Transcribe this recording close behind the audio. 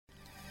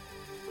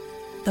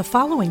The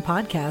following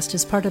podcast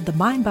is part of the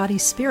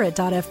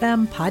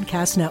MindBodySpirit.fm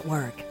podcast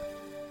network.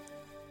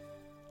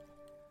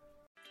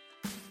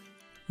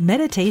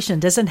 Meditation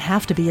doesn't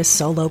have to be a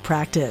solo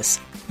practice.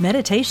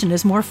 Meditation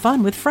is more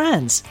fun with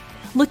friends.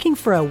 Looking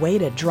for a way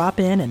to drop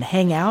in and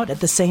hang out at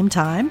the same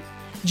time?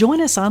 Join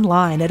us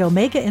online at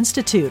Omega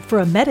Institute for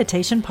a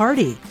meditation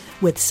party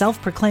with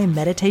self-proclaimed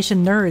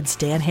meditation nerds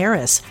Dan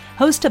Harris,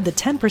 host of the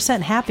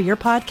 10% Happier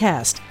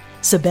podcast,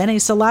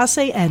 Sebene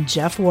Selassie, and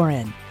Jeff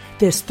Warren.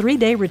 This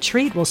 3-day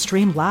retreat will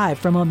stream live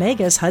from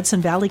Omega's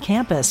Hudson Valley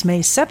campus May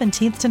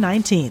 17th to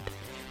 19th.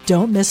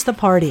 Don't miss the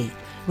party.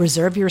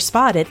 Reserve your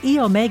spot at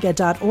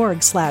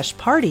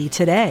eomega.org/party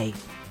today.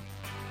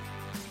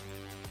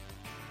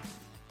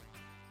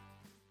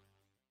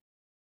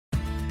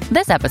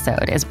 This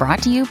episode is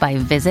brought to you by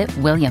Visit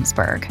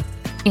Williamsburg.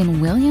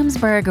 In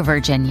Williamsburg,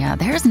 Virginia,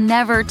 there's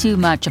never too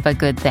much of a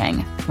good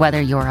thing.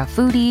 Whether you're a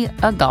foodie,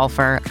 a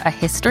golfer, a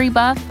history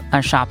buff, a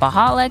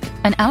shopaholic,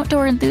 an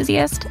outdoor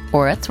enthusiast,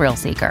 or a thrill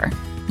seeker,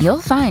 you'll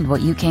find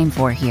what you came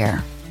for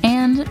here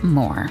and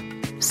more.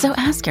 So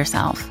ask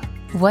yourself,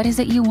 what is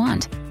it you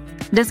want?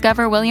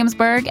 Discover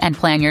Williamsburg and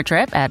plan your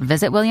trip at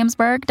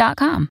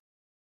visitwilliamsburg.com.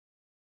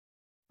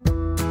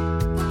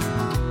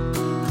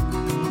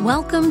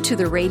 Welcome to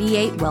the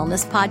Radiate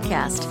Wellness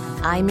Podcast.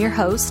 I'm your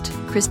host,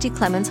 Christy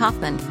Clemens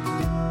Hoffman.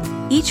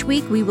 Each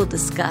week we will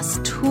discuss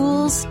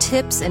tools,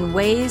 tips, and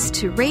ways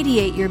to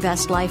radiate your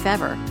best life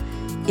ever,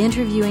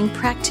 interviewing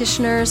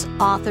practitioners,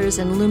 authors,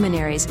 and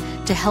luminaries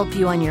to help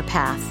you on your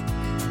path.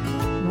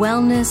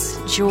 Wellness,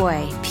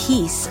 joy,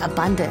 peace,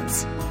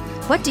 abundance.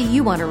 What do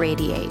you want to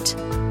radiate?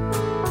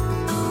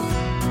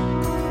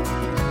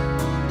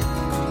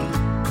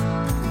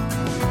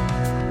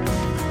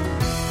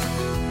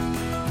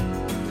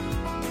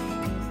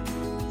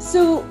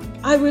 So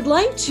I would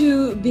like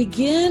to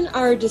begin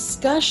our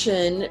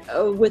discussion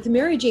with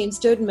Mary Jane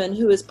Stodeman,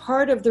 who is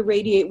part of the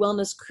Radiate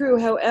Wellness crew.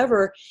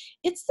 However,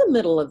 it's the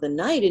middle of the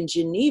night in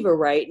Geneva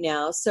right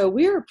now, so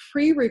we're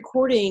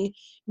pre-recording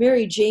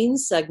Mary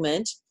Jane's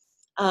segment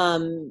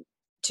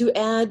to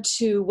add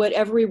to what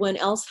everyone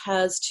else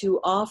has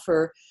to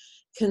offer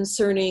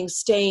concerning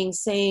staying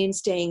sane,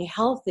 staying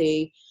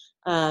healthy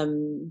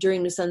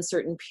during this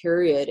uncertain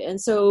period. And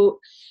so,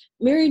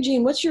 Mary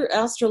Jane, what's your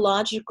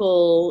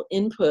astrological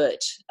input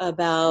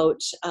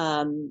about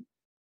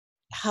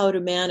how to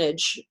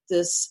manage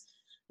this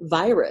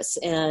virus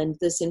and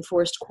this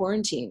enforced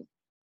quarantine?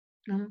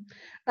 There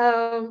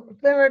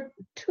are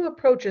two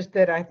approaches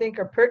that I think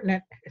are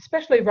pertinent,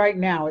 especially right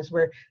now as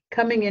we're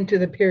coming into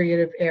the period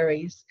of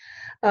Aries.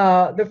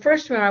 The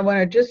first one, I want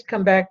to just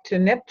come back to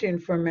Neptune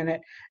for a minute.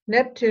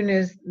 Neptune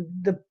is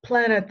the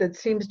planet that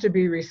seems to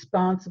be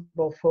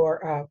responsible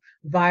for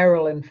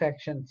viral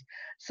infections,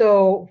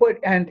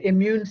 and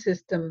immune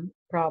system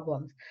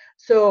problems.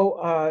 So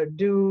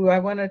I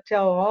want to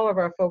tell all of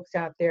our folks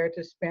out there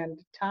to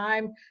spend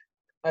time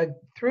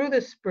through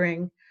the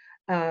spring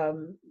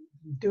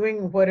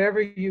doing whatever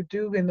you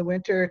do in the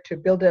winter to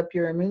build up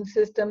your immune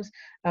systems.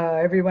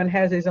 Everyone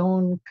has his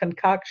own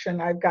concoction.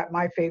 I've got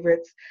my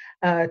favorites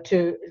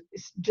to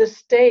just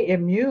stay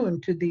immune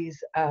to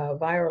these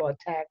viral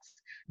attacks,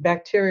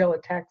 bacterial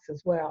attacks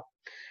as well.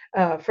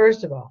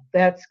 First of all,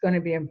 that's going to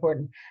be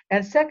important.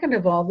 And second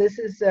of all, this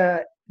is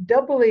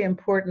doubly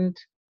important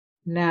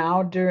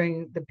now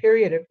during the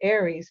period of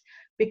Aries,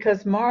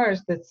 because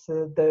Mars, that's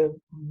the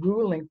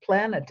ruling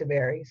planet of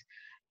Aries,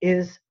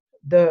 is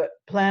the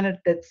planet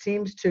that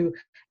seems to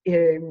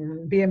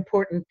be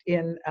important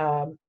in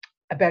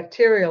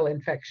bacterial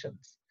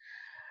infections.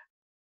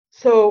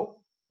 So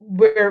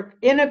we're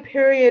in a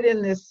period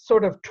in this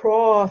sort of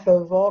trough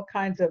of all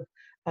kinds of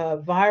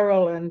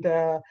viral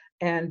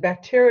and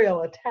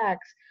bacterial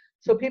attacks.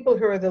 So people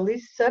who are the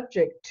least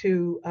subject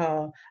to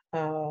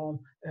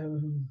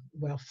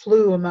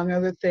flu, among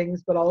other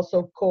things, but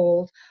also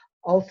colds,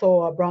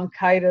 also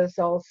bronchitis,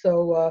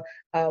 also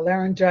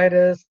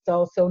laryngitis,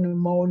 also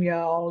pneumonia,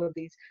 all of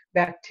these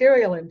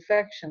bacterial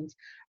infections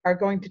are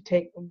going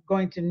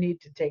to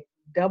need to take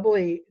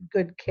doubly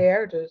good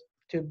care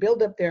to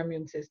build up their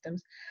immune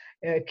systems,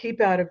 keep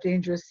out of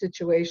dangerous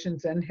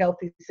situations and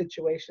healthy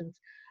situations.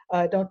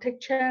 Don't take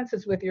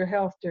chances with your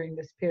health during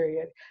this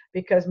period,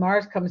 because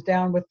Mars comes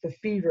down with the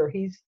fever.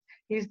 He's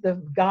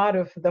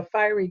the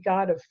fiery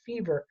god of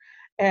fever.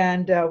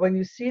 And when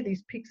you see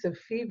these peaks of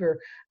fever,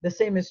 the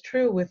same is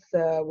true with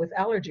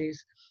allergies.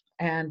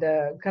 And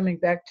coming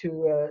back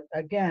to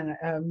again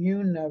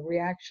immune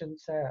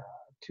reactions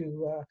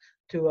to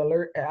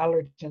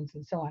allergens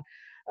and so on,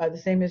 the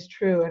same is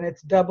true. And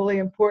it's doubly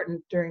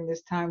important during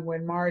this time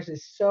when Mars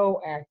is so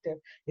active,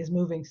 is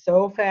moving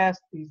so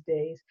fast these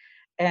days,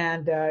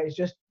 and is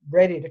just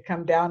ready to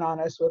come down on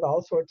us with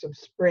all sorts of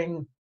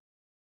spring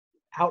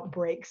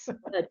outbreaks.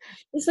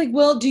 It's like,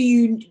 well, do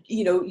you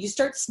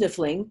start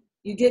sniffling,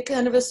 you get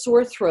kind of a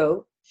sore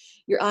throat,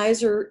 your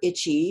eyes are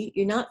itchy,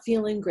 you're not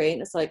feeling great,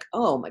 and it's like,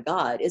 oh my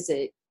God, is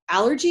it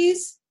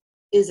allergies?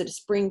 Is it a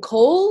spring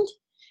cold?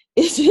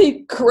 Is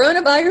it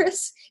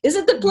coronavirus? Is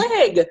it the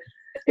plague?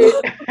 For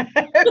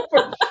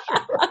sure.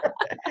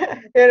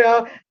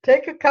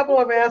 Take a couple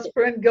of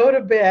aspirin, go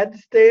to bed,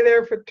 stay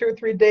there for 2 or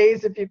 3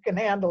 days if you can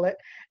handle it,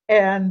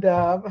 and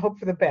hope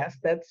for the best.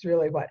 That's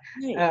really what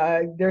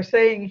they're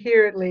saying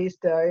here, at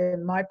least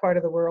in my part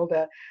of the world.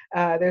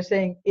 They're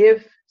saying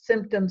if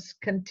symptoms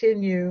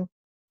continue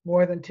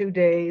more than 2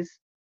 days,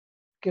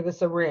 give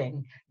us a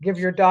ring. Give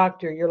your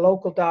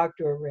local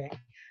doctor a ring.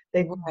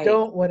 They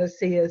don't want to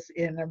see us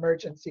in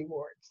emergency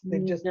wards. They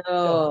just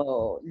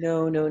don't.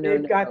 No.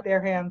 They've got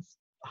their hands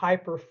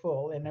hyper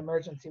full in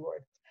emergency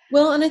wards.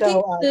 Well, and I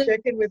think check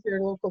in with your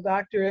local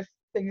doctor if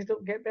things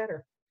don't get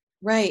better.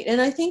 Right.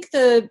 And I think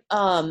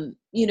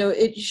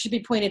it should be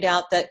pointed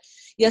out that,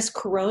 yes,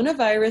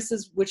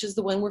 coronavirus, which is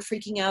the one we're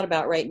freaking out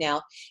about right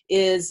now,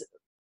 is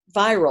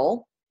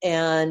viral.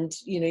 And,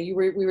 we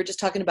were just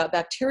talking about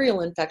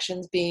bacterial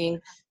infections being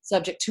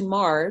subject to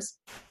MARS.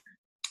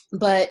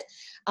 But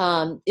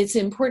it's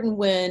important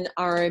when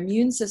our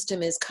immune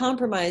system is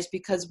compromised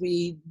because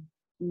we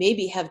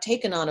maybe have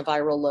taken on a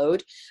viral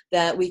load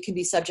that we can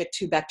be subject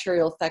to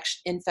bacterial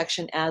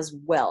infection as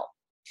well.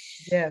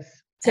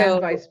 Yes. So,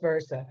 and vice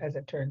versa, as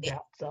it turns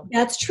out. So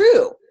that's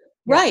true.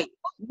 Yeah. Right.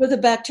 With a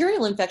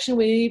bacterial infection,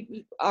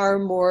 we are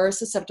more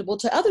susceptible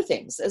to other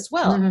things as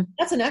well. Mm-hmm.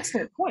 That's an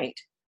excellent point.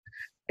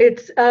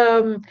 It's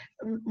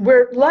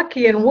we're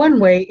lucky in one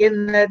way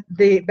in that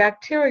the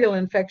bacterial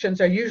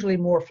infections are usually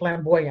more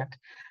flamboyant.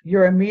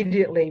 You're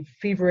immediately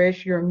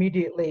feverish. You're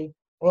immediately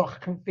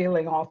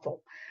feeling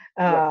awful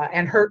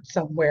and hurt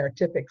somewhere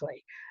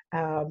typically.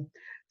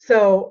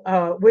 So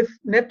with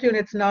Neptune,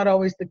 it's not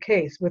always the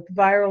case. With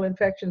viral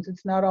infections,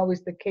 it's not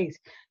always the case.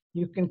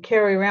 You can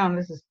carry around,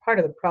 this is part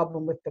of the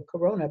problem with the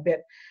corona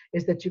bit,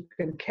 is that you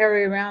can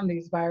carry around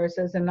these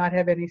viruses and not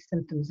have any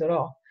symptoms at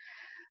all.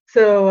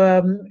 So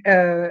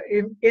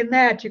in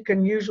that, you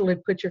can usually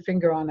put your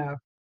finger on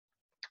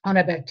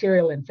a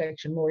bacterial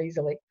infection more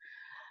easily.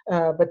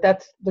 But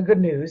that's the good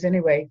news.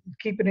 Anyway,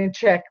 keep it in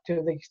check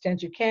to the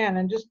extent you can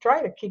and just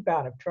try to keep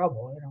out of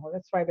trouble.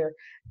 That's why they're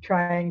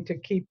trying to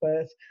keep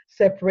us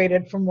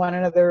separated from one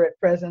another at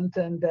present.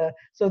 And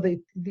so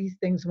these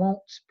things won't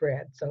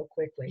spread so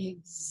quickly.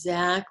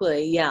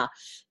 Exactly. Yeah.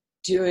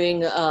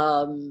 Doing,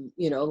 a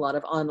lot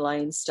of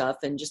online stuff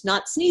and just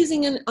not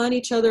sneezing on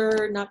each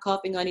other, not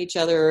coughing on each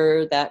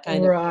other, that kind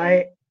of thing.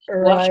 Right.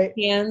 Wash your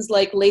hands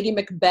like Lady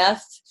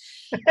Macbeth.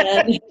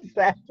 And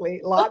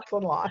exactly. Lots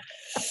and lots.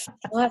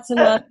 Lots and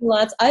lots and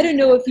lots. I don't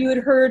know if you had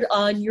heard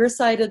on your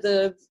side of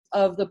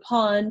the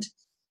pond,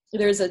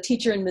 there's a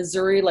teacher in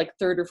Missouri, like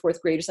 3rd or 4th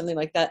grade or something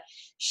like that.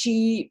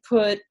 She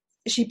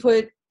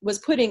was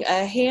putting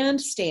a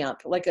hand stamp,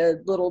 like a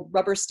little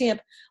rubber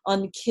stamp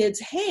on the kids'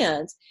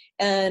 hands.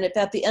 And if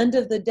at the end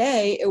of the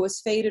day it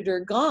was faded or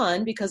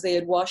gone because they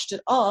had washed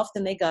it off,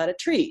 then they got a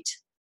treat.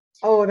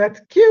 Oh, that's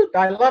cute.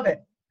 I love it.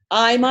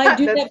 I might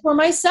do that for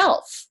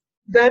myself.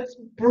 That's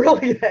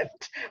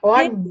brilliant. Well,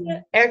 I'm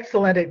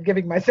excellent at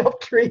giving myself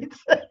treats.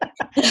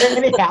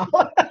 Anyhow.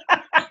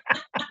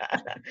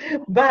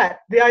 But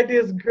the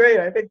idea is great.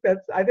 I think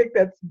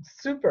that's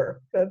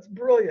super. That's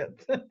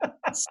brilliant.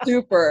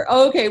 Super.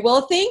 Okay.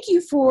 Well, thank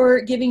you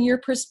for giving your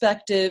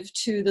perspective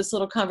to this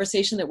little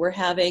conversation that we're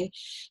having.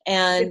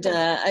 And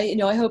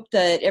I hope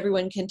that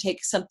everyone can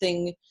take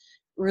something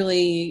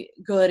really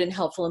good and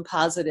helpful and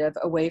positive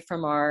away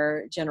from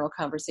our general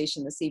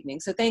conversation this evening.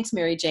 So thanks,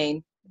 Mary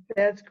Jane.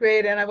 That's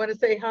great. And I want to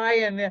say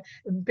hi and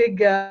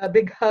big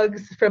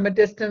hugs from a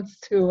distance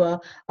to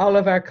all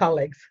of our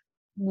colleagues.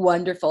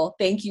 Wonderful.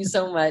 Thank you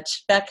so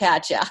much. Back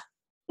at ya.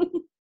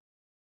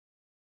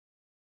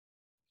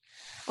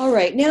 All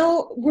right.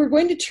 Now we're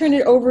going to turn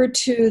it over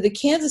to the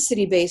Kansas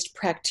City-based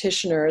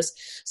practitioners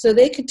so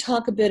they could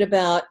talk a bit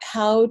about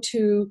how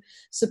to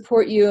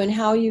support you and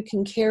how you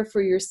can care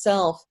for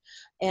yourself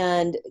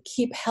and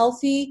keep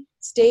healthy,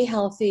 stay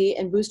healthy,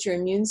 and boost your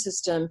immune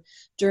system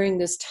during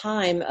this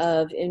time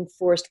of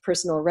enforced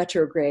personal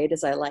retrograde,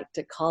 as I like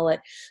to call it.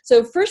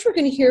 So first we're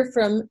going to hear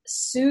from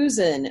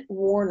Susan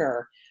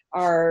Warner,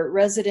 our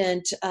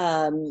resident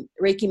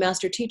Reiki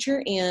master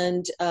teacher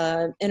and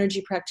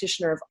energy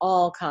practitioner of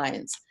all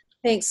kinds.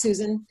 Thanks,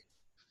 Susan.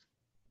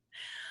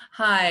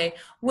 Hi.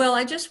 Well,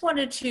 I just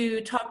wanted to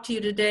talk to you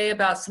today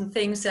about some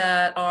things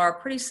that are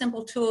pretty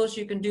simple tools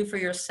you can do for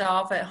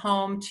yourself at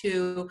home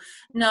to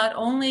not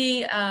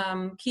only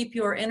keep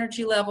your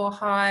energy level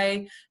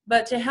high,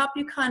 but to help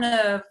you kind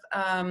of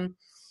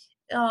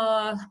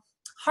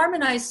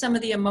harmonize some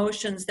of the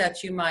emotions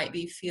that you might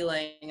be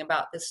feeling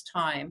about this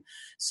time.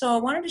 So I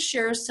wanted to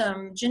share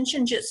some Jin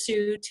Shin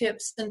Jyutsu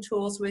tips and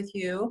tools with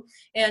you.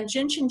 And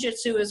Jin Shin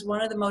Jyutsu is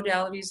one of the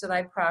modalities that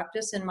I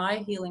practice in my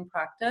healing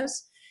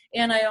practice.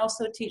 And I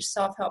also teach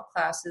self-help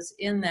classes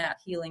in that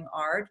healing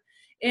art.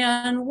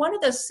 And one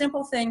of the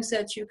simple things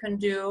that you can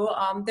do,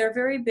 they're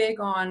very big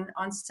on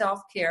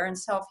self-care and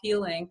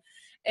self-healing.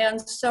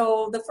 And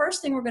so the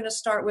first thing we're going to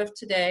start with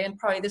today, and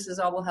probably this is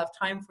all we'll have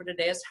time for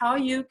today, is how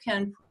you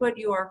can put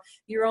your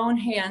own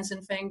hands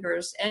and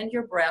fingers and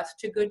your breath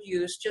to good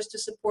use just to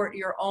support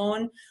your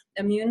own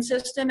immune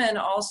system and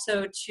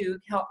also to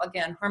help,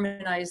 again,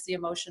 harmonize the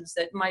emotions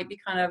that might be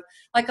kind of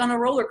like on a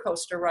roller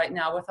coaster right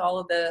now with all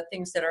of the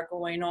things that are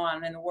going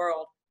on in the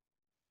world.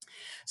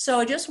 So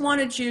I just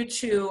wanted you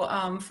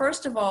to,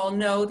 first of all,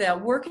 know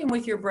that working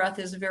with your breath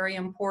is very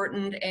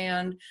important,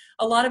 and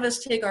a lot of us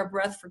take our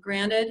breath for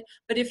granted.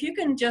 But if you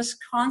can just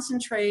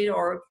concentrate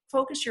or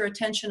focus your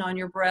attention on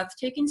your breath,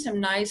 taking some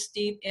nice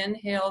deep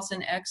inhales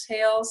and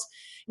exhales,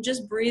 and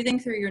just breathing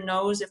through your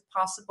nose if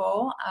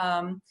possible.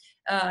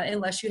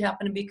 Unless you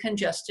happen to be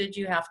congested,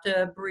 you have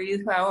to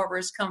breathe however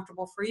is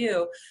comfortable for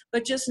you.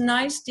 But just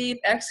nice deep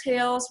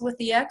exhales. With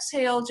the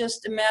exhale,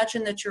 just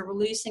imagine that you're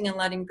releasing and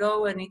letting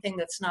go anything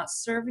that's not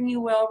serving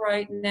you well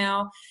right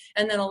now.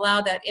 And then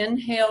allow that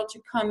inhale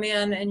to come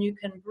in, and you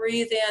can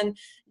breathe in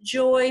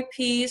joy,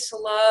 peace,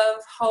 love,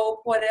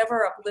 hope,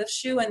 whatever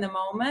uplifts you in the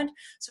moment.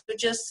 So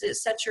just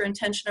set your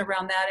intention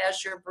around that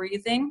as you're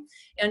breathing.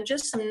 And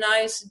just some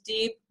nice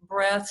deep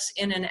breaths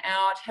in and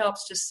out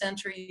helps to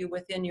center you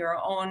within your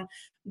own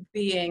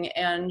being,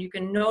 and you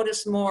can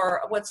notice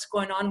more what's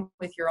going on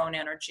with your own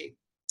energy.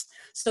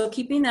 So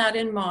keeping that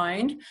in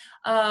mind,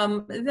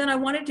 then I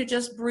wanted to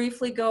just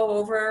briefly go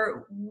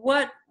over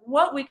what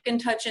we can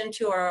touch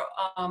into our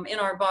in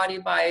our body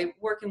by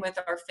working with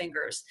our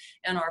fingers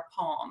and our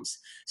palms.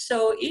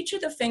 So each of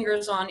the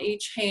fingers on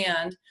each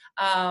hand,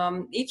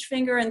 each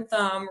finger and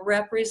thumb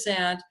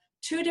represent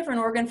two different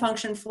organ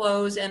function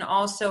flows and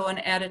also an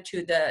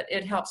attitude that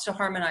it helps to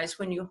harmonize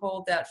when you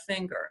hold that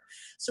finger.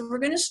 So we're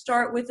going to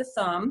start with the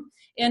thumb.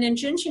 And in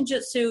Jinshin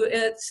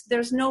Jyutsu,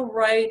 there's no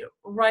right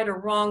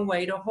or wrong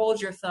way to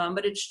hold your thumb,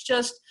 but it's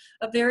just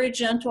a very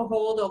gentle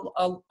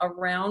hold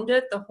around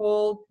it, the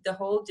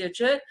whole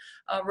digit,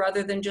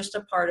 rather than just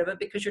a part of it,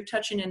 because you're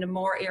touching into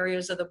more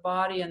areas of the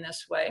body in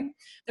this way.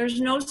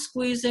 There's no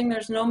squeezing,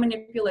 there's no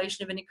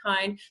manipulation of any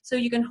kind. So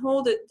you can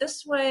hold it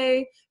this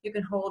way, you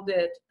can hold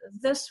it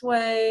this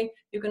way,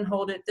 you can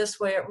hold it this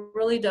way. It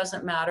really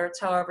doesn't matter. It's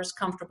however's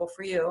comfortable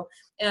for you.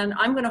 And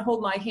I'm going to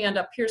hold my hand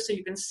up here so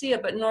you can see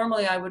it, but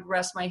normally I would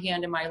rest my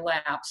hand in my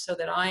lap so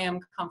that I am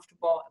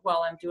comfortable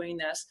while I'm doing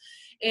this.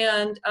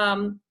 And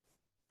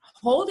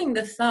holding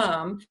the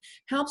thumb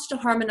helps to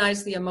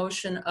harmonize the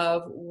emotion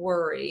of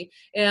worry.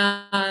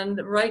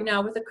 And right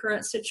now with the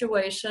current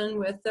situation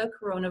with the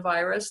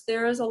coronavirus,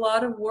 there is a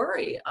lot of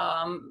worry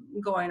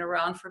going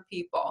around for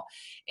people.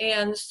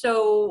 And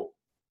so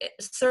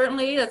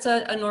certainly that's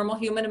a normal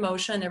human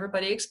emotion.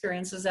 Everybody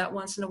experiences that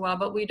once in a while,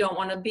 but we don't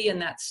want to be in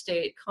that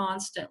state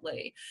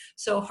constantly.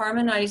 So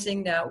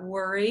harmonizing that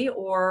worry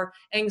or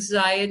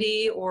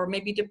anxiety or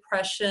maybe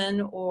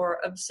depression or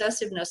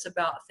obsessiveness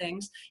about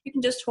things, you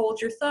can just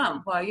hold your thumb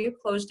while you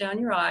close down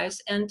your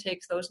eyes and take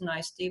those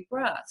nice deep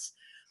breaths.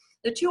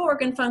 The two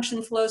organ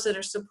function flows that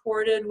are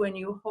supported when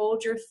you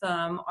hold your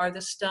thumb are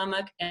the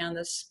stomach and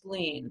the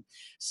spleen.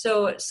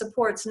 So it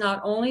supports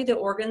not only the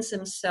organs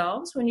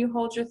themselves when you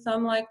hold your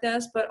thumb like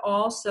this, but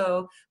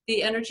also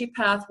the energy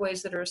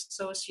pathways that are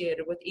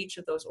associated with each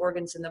of those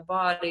organs in the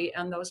body,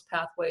 and those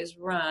pathways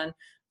run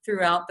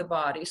throughout the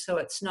body. So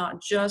it's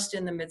not just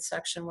in the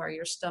midsection where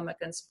your stomach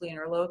and spleen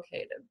are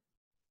located.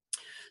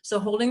 So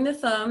holding the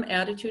thumb,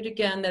 attitude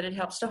again, that it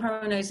helps to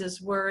harmonize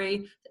his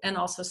worry, and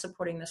also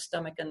supporting the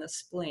stomach and the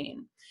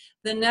spleen.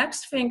 The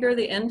next finger,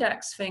 the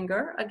index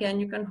finger, again,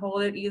 you can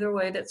hold it either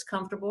way that's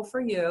comfortable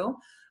for you.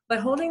 But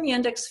holding the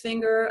index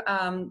finger,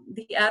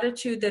 the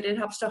attitude that it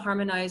helps to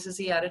harmonize is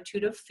the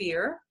attitude of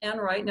fear. And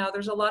right now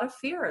there's a lot of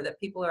fear that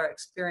people are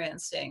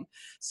experiencing.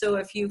 So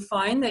if you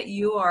find that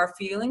you are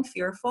feeling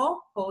fearful,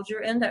 hold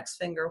your index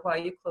finger while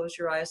you close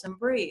your eyes and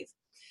breathe.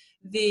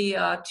 The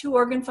two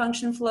organ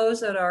function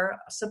flows that are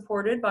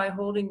supported by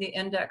holding the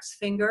index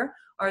finger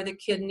are the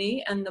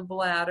kidney and the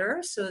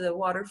bladder, so the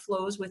water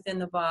flows within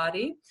the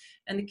body,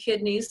 and the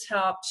kidneys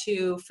help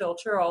to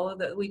filter all of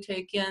that we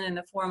take in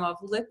the form of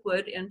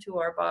liquid into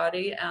our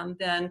body, and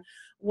then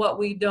what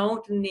we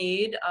don't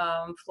need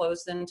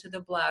flows into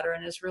the bladder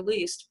and is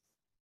released.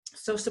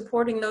 So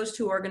supporting those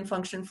two organ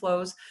function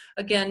flows,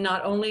 again,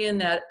 not only in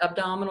that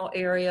abdominal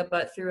area,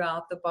 but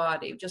throughout the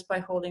body, just by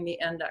holding the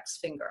index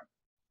finger.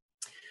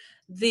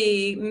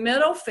 The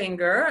middle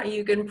finger,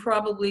 you can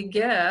probably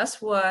guess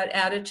what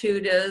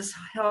attitude is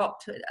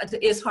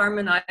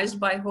harmonized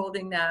by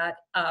holding that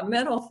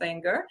middle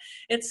finger.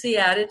 It's the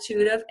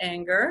attitude of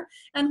anger.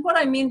 And what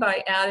I mean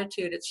by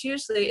attitude, it's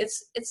usually,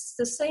 it's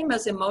the same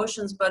as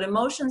emotions, but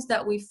emotions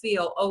that we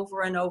feel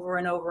over and over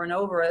and over and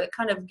over that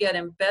kind of get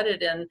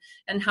embedded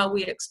in how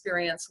we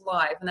experience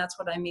life. And that's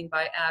what I mean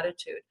by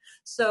attitude.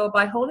 So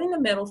by holding the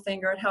middle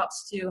finger, it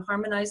helps to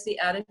harmonize the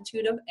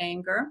attitude of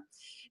anger.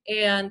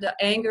 And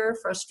anger,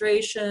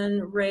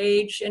 frustration,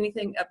 rage,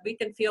 anything, we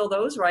can feel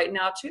those right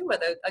now too, with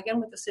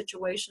the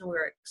situation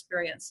we're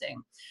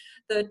experiencing.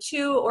 The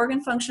two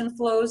organ function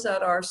flows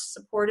that are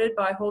supported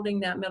by holding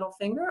that middle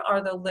finger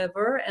are the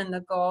liver and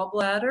the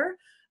gallbladder,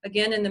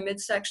 again in the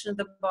midsection of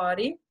the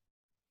body.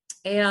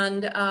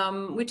 And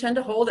we tend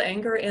to hold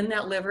anger in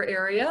that liver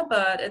area,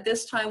 but at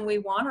this time we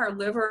want our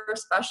liver,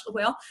 especially,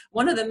 well,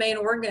 one of the main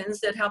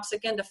organs that helps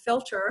again to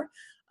filter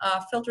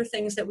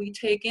things that we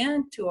take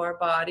into our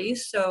body.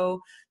 So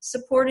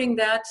supporting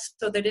that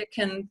so that it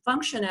can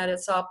function at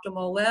its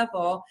optimal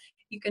level,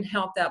 you can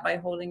help that by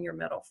holding your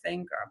middle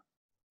finger.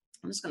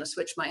 I'm just going to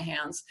switch my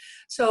hands.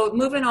 So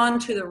moving on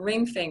to the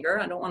ring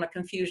finger, I don't want to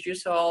confuse you,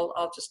 so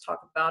I'll just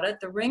talk about it.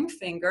 The ring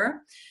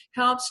finger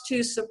helps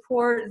to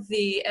support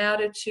the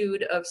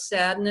attitude of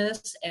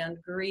sadness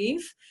and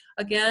grief.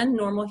 Again,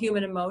 normal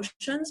human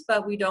emotions,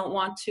 but we don't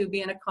want to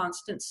be in a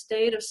constant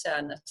state of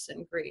sadness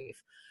and grief.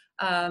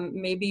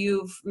 Maybe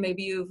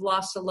you've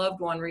lost a loved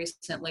one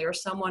recently, or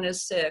someone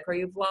is sick, or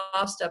you've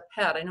lost a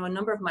pet. I know a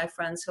number of my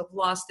friends have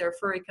lost their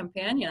furry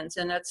companions,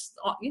 and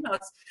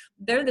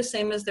they're the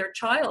same as their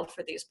child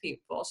for these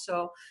people.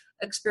 So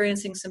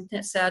experiencing some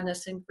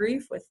sadness and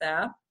grief with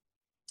that.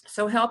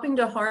 So helping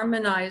to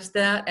harmonize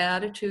that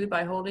attitude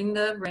by holding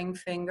the ring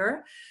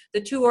finger.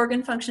 The 2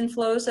 organ function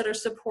flows that are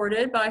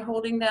supported by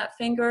holding that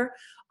finger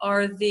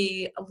are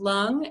the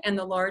lung and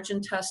the large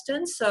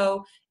intestine.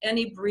 So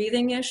any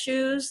breathing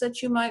issues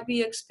that you might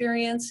be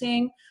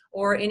experiencing,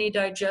 or any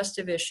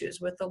digestive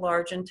issues with the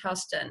large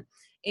intestine.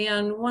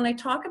 And when I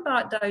talk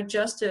about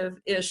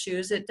digestive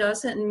issues, it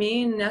doesn't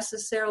mean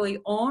necessarily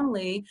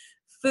only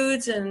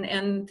foods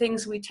and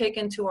things we take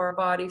into our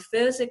body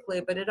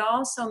physically, but it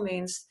also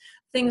means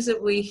things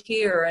that we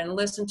hear and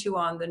listen to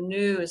on the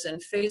news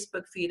and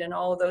Facebook feed and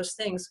all of those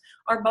things.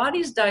 Our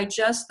bodies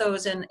digest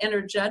those in an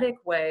energetic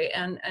way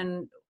and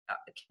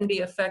can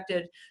be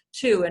affected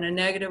too in a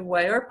negative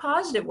way or a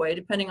positive way,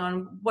 depending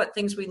on what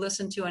things we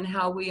listen to and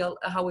how we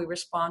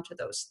respond to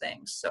those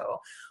things. So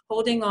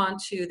holding on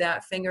to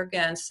that finger,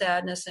 again,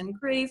 sadness and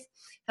grief,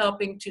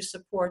 helping to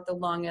support the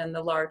lung and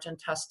the large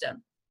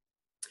intestine.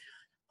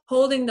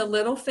 Holding the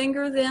little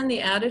finger, then,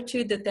 the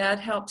attitude that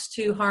helps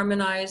to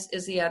harmonize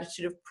is the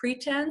attitude of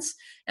pretense.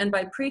 And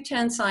by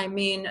pretense, I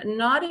mean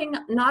not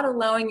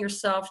allowing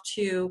yourself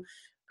to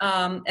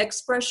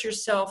express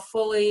yourself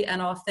fully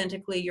and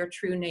authentically, your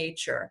true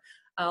nature.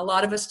 A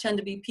lot of us tend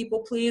to be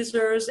people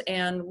pleasers,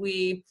 and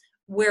we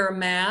wear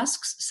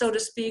masks, so to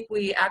speak.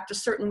 We act a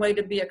certain way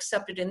to be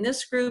accepted in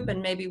this group,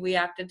 and maybe we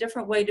act a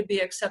different way to be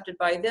accepted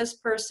by this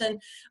person,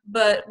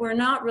 but we're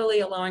not really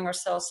allowing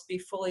ourselves to be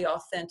fully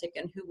authentic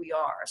in who we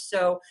are.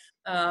 So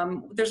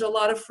there's a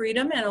lot of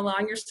freedom in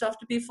allowing yourself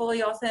to be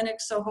fully authentic,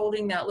 so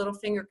holding that little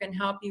finger can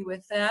help you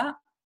with that.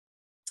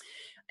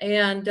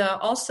 And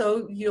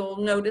also, you'll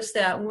notice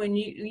that when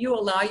you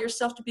allow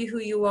yourself to be who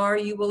you are,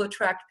 you will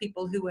attract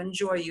people who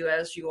enjoy you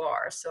as you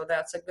are. So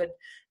that's a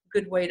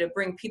good way to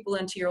bring people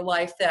into your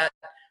life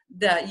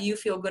that you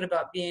feel good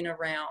about being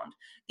around.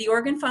 The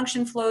organ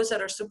function flows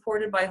that are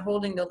supported by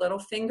holding the little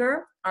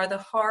finger are the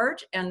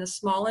heart and the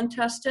small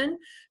intestine.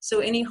 So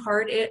any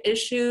heart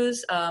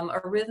issues,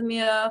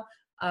 arrhythmia,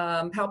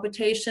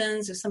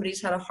 palpitations, if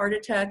somebody's had a heart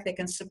attack, they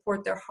can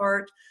support their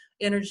heart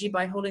energy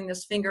by holding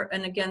this finger.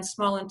 And again,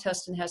 small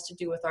intestine has to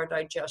do with our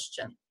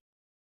digestion.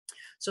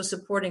 So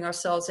supporting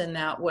ourselves in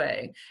that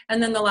way.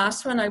 And then the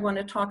last one I want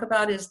to talk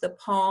about is the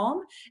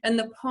palm. And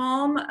the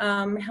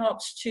palm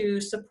helps to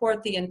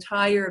support the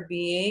entire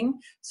being.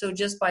 So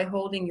just by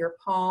holding your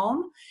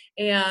palm.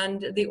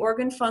 And the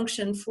organ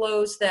function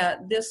flows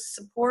that this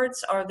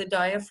supports are the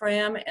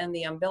diaphragm and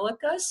the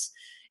umbilicus.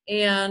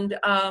 And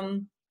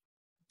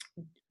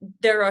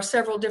there are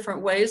several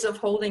different ways of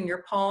holding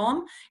your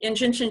palm. In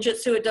Jinshin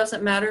Jitsu, it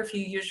doesn't matter if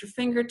you use your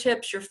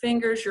fingertips, your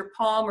fingers, your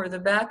palm, or the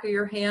back of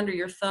your hand or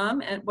your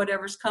thumb, and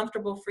whatever's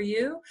comfortable for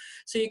you.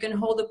 So you can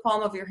hold the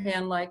palm of your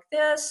hand like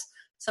this.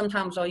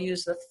 Sometimes I'll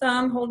use the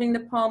thumb holding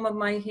the palm of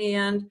my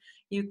hand.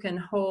 You can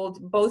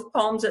hold both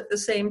palms at the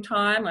same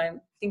time. I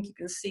think you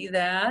can see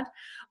that.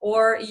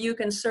 Or you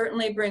can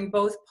certainly bring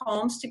both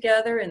palms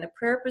together in the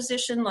prayer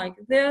position like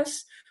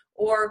this,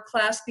 or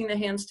clasping the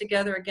hands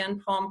together,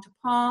 again, palm to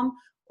palm,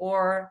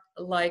 or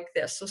like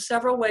this. So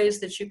several ways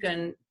that you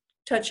can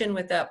touch in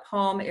with that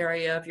palm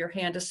area of your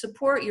hand to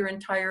support your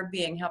entire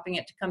being, helping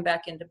it to come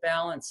back into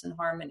balance and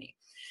harmony.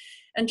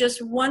 And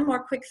just one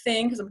more quick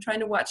thing, because I'm trying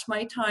to watch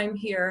my time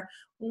here.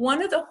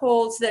 One of the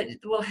holds that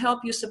will help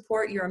you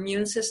support your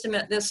immune system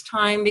at this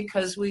time,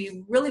 because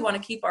we really want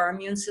to keep our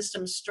immune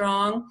system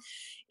strong,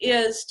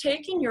 is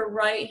taking your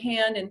right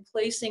hand and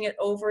placing it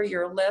over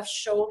your left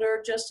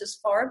shoulder just as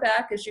far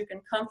back as you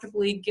can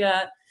comfortably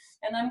get.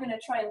 And I'm going to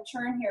try and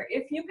turn here.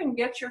 If you can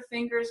get your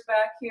fingers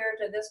back here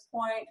to this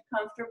point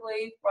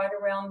comfortably, right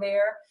around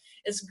there,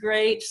 it's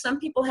great.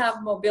 Some people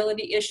have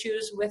mobility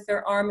issues with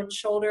their arm and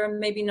shoulder,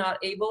 maybe not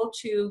able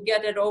to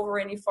get it over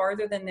any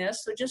farther than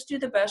this. So just do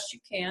the best you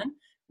can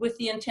with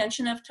the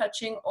intention of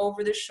touching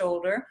over the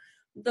shoulder.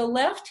 The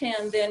left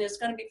hand then is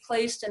going to be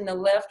placed in the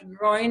left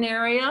groin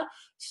area.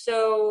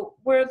 So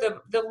where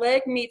the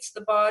leg meets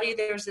the body,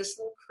 there's this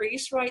little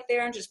crease right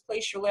there, and just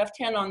place your left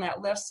hand on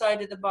that left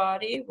side of the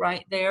body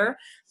right there,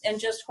 and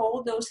just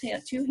hold those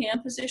two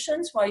hand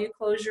positions while you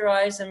close your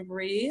eyes and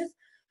breathe.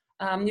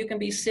 You can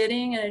be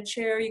sitting in a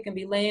chair, you can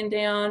be laying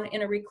down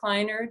in a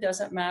recliner,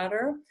 doesn't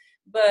matter.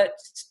 but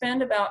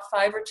spend about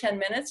 5 or 10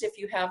 minutes if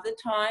you have the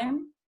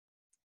time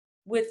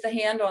with the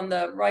hand on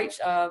the right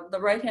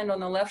hand on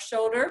the left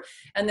shoulder,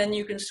 and then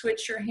you can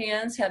switch your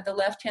hands, have the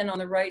left hand on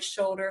the right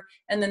shoulder,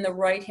 and then the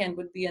right hand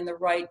would be in the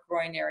right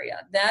groin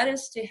area. That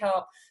is to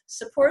help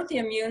support the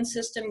immune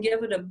system,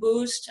 give it a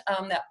boost.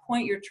 That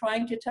point you're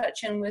trying to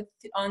touch in with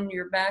on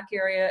your back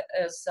area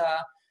is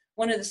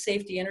one of the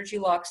safety energy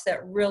locks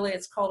that really,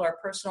 it's called our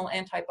personal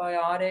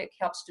antibiotic,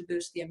 helps to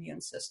boost the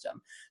immune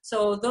system.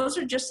 So those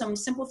are just some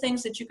simple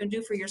things that you can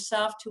do for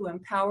yourself to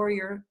empower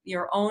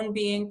your own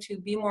being to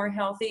be more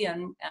healthy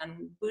and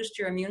boost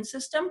your immune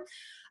system.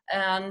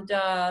 And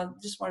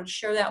just wanted to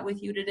share that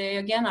with you today.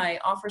 Again, I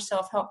offer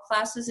self-help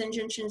classes in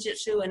Jin Shin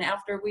Jyutsu, and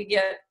after we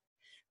get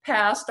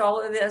past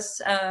all of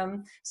this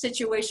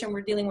situation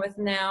we're dealing with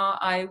now,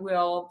 I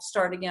will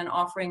start again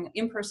offering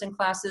in-person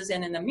classes,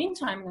 and in the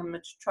meantime I'm going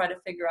to try to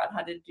figure out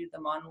how to do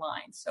them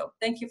online. So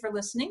thank you for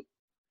listening.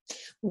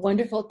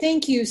 Wonderful.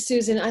 Thank you,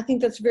 Susan. I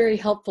think that's very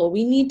helpful.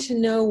 We need to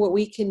know what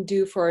we can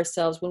do for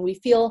ourselves when we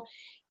feel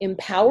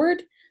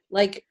empowered,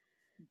 like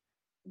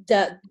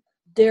that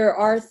there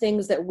are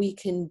things that we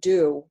can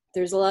do.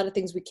 There's a lot of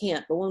things we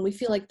can't, but when we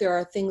feel like there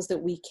are things that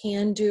we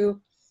can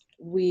do,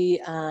 we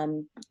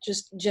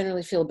just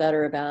generally feel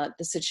better about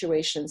the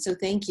situation. So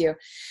thank you.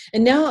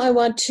 And now I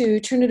want to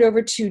turn it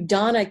over to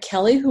Donna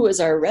Kelly, who is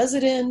our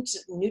resident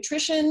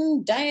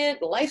nutrition,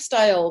 diet,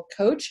 lifestyle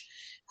coach,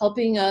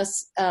 helping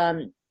us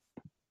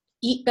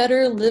eat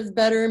better, live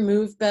better,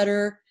 move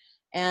better,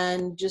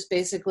 and just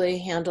basically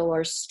handle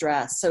our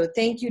stress. So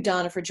thank you,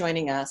 Donna, for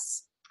joining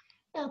us.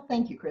 Yeah,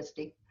 thank you,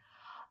 Christy.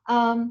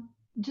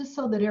 Just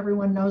so that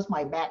everyone knows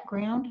my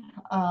background,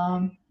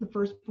 the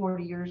first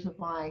 40 years of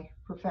my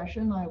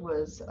profession, I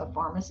was a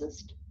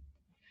pharmacist,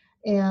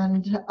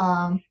 and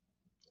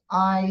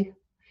I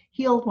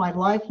healed my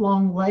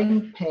lifelong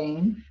leg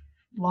pain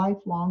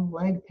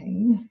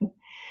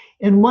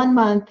in 1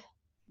 month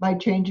by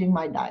changing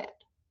my diet.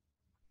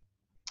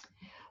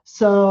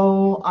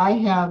 So I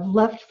have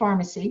left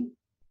pharmacy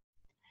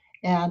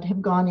and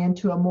have gone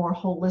into a more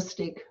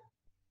holistic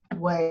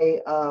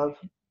way of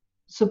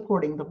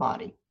supporting the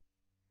body.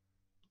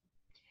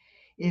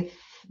 If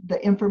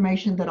the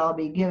information that I'll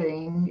be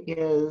giving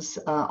is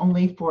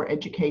only for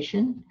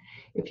education,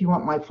 if you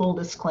want my full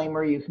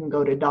disclaimer, you can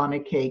go to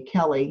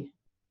donnakkelly.com.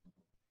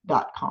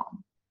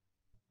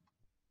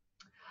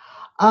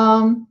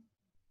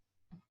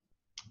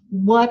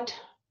 What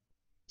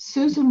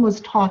Susan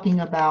was talking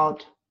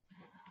about,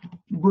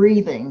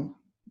 breathing,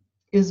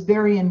 is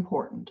very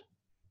important,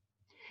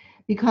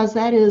 because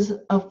that is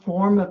a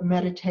form of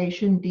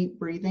meditation, deep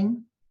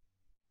breathing.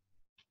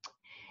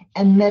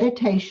 And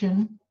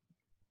meditation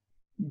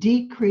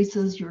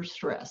decreases your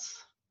stress.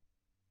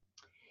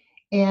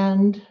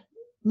 And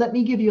let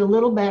me give you a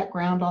little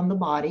background on the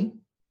body.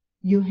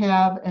 You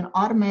have an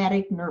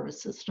automatic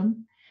nervous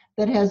system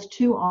that has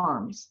 2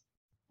 arms.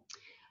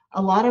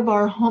 A lot of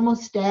our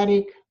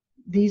homeostatic,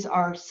 these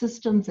are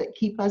systems that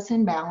keep us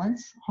in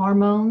balance,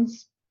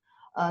 hormones,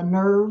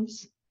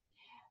 nerves.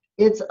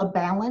 It's a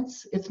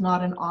balance. It's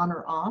not an on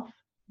or off.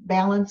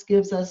 Balance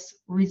gives us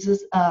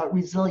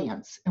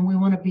resilience, and we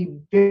want to be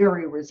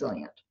very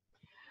resilient.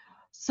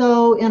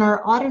 So in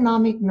our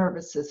autonomic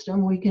nervous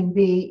system, we can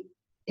be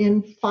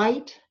in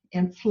fight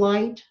and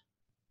flight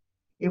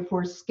if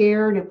we're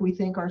scared, if we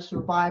think our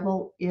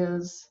survival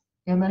is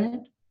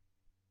imminent.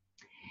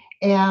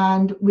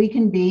 And we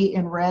can be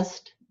in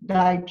rest,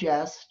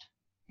 digest,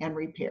 and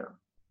repair.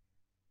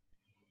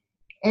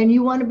 And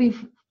you want to be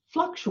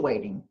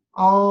fluctuating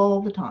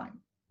all the time.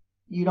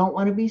 You don't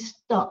want to be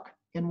stuck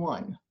in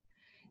one.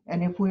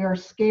 And if we are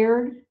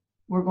scared,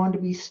 we're going to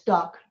be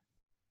stuck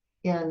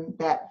in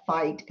that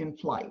fight and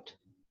flight.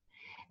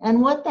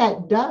 And what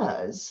that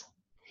does,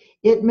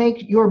 it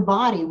makes your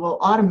body will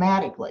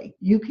automatically,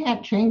 you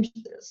can't change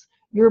this,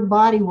 your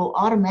body will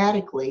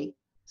automatically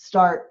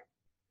start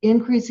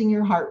increasing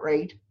your heart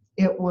rate.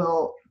 It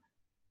will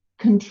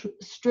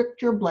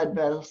constrict your blood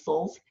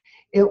vessels.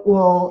 It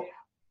will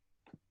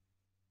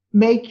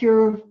make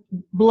your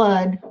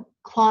blood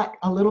clot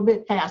a little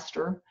bit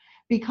faster,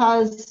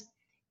 because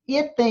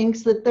it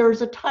thinks that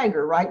there's a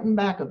tiger right in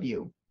back of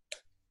you.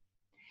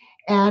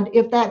 And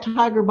if that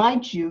tiger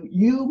bites you,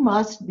 you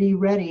must be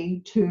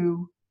ready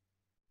to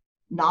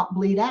not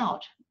bleed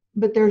out.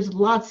 But there's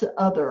lots of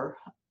other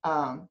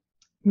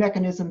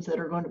mechanisms that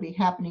are going to be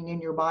happening in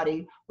your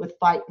body with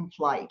fight and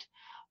flight.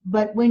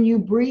 But when you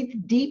breathe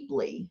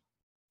deeply,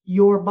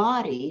 your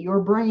body, your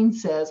brain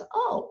says,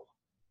 oh,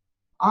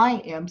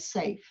 I am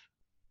safe.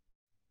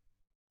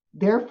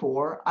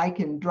 Therefore, I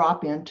can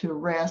drop into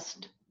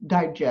rest,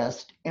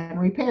 digest, and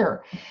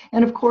repair.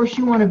 And of course,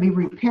 you want to be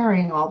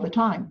repairing all the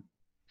time.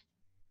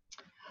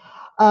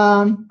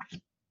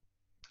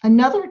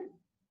 Another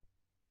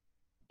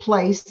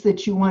place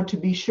that you want to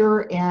be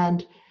sure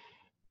and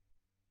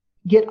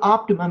get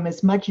optimum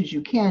as much as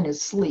you can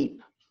is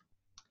sleep,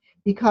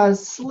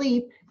 because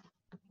sleep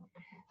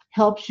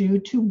helps you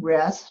to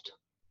rest,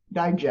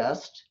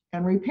 digest,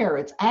 and repair.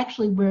 It's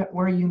actually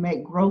where you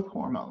make growth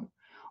hormone,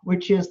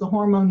 which is the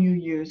hormone you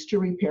use to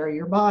repair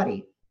your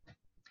body.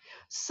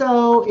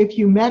 So if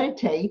you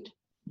meditate,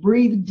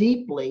 breathe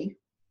deeply,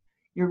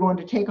 you're going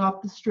to take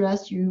off the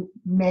stress. You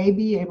may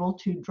be able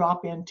to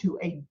drop into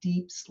a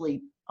deep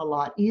sleep a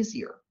lot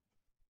easier.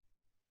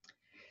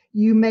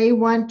 You may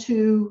want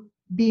to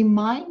be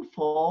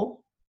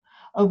mindful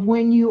of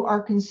when you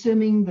are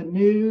consuming the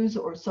news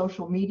or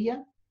social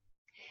media.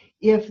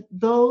 If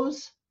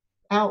those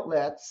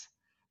outlets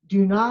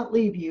do not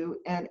leave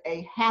you in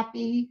a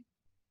happy,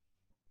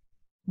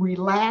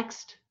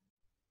 relaxed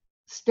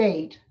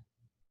state,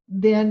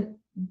 then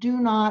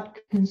do not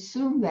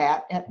consume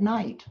that at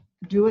night.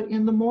 Do it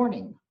in the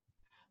morning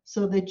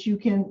so that you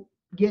can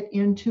get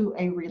into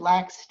a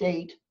relaxed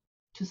state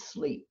to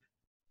sleep.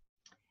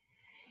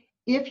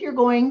 If you're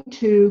going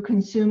to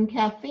consume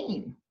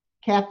caffeine,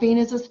 caffeine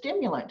is a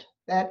stimulant.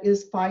 That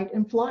is fight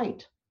and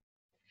flight.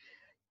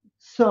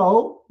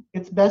 So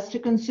it's best to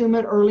consume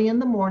it early in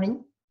the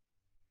morning.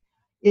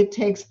 It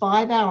takes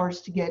 5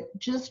 hours to get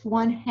just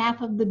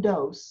 1/2 of the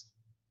dose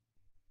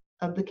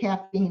of the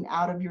caffeine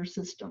out of your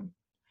system.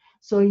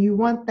 So you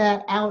want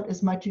that out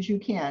as much as you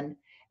can.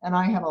 And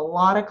I have a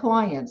lot of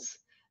clients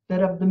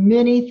that of the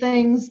many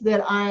things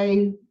that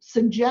I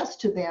suggest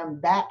to them,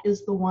 that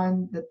is the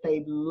one that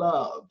they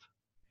love.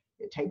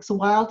 It takes a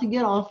while to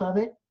get off of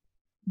it.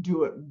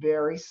 Do it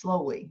very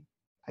slowly.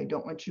 I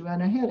don't want you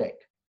in a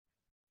headache.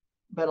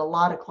 But a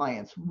lot of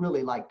clients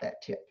really like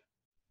that tip.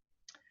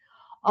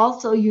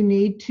 Also, you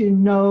need to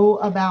know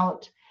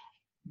about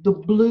the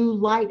blue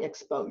light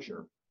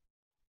exposure.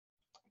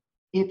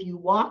 If you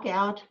walk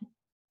out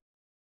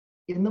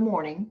in the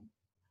morning,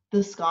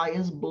 the sky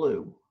is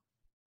blue.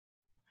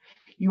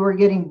 You are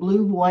getting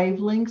blue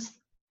wavelengths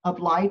of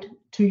light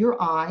to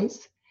your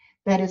eyes.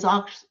 That is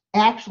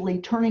actually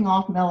turning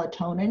off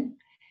melatonin,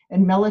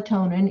 and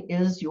melatonin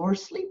is your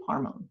sleep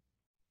hormone.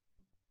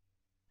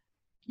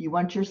 You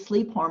want your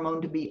sleep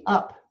hormone to be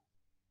up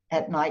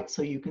at night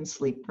so you can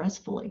sleep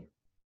restfully.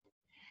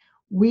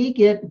 We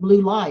get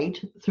blue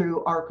light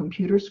through our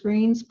computer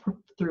screens,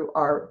 through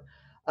our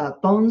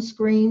phone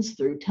screens,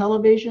 through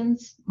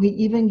televisions. We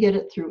even get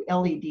it through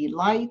LED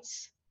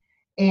lights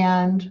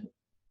and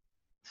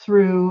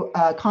through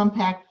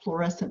compact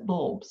fluorescent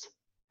bulbs.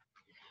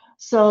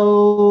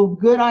 So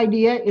good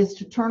idea is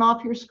to turn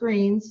off your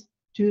screens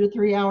 2 to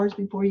 3 hours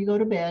before you go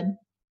to bed.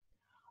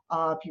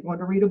 If you want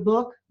to read a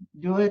book,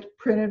 do it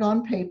printed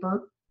on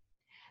paper.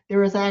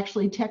 There is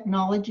actually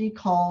technology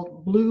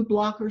called blue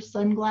blocker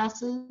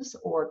sunglasses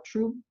or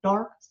true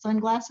dark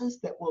sunglasses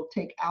that will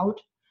take out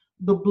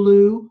the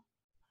blue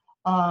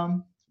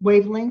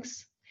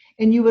wavelengths.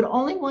 And you would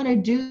only want to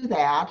do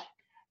that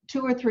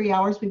 2 or 3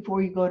 hours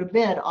before you go to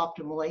bed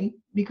optimally,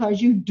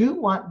 because you do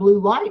want blue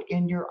light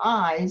in your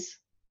eyes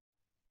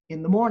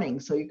in the morning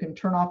so you can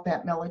turn off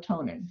that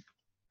melatonin.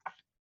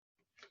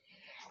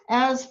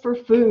 As for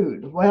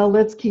food, well,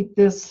 let's keep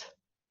this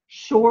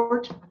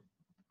short.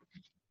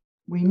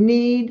 We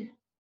need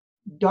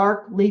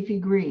dark leafy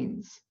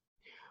greens.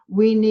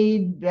 We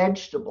need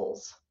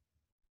vegetables.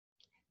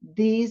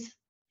 These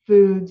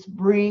foods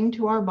bring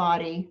to our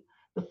body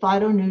the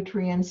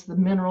phytonutrients, the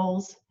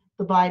minerals,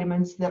 the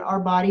vitamins that our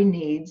body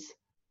needs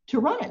to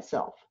run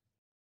itself.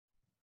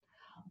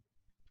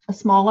 A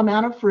small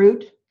amount of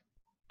fruit,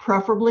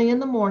 preferably in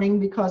the morning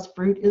because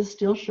fruit is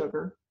still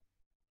sugar.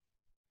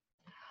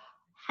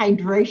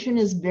 Hydration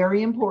is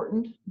very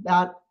important,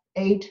 about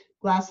 8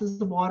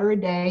 glasses of water a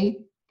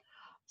day.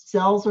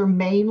 Cells are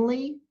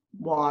mainly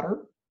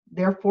water.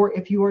 Therefore,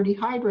 if you are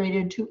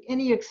dehydrated to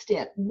any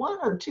extent, 1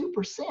 or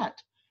 2%,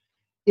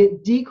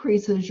 it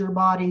decreases your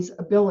body's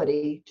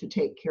ability to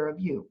take care of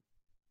you.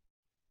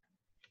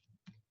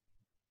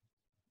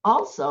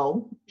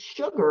 Also,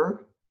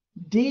 sugar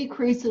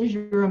decreases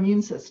your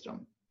immune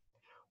system.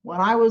 When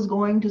I was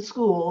going to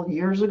school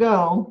years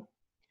ago,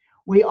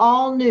 we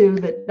all knew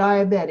that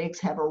diabetics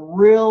have a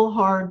real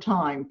hard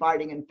time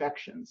fighting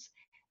infections.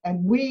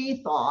 And we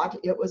thought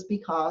it was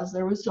because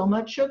there was so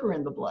much sugar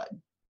in the blood.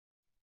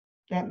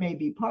 That may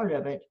be part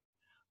of it,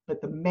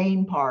 but the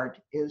main part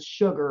is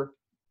sugar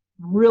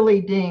really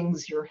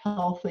dings your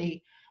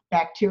healthy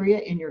bacteria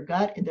in your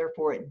gut, and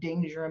therefore it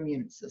dings your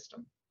immune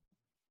system.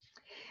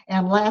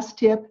 And last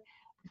tip,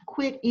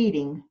 quit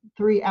eating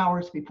 3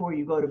 hours before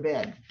you go to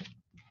bed.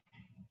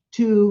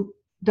 To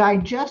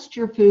digest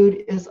your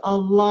food is a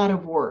lot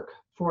of work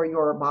for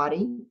your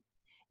body,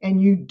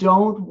 and you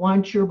don't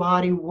want your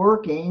body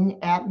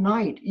working at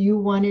night. You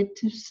want it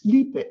to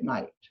sleep at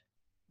night,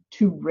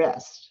 to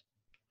rest.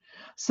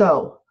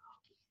 So,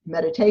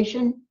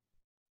 meditation,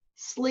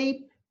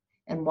 sleep,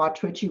 and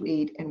watch what you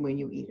eat and when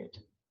you eat it.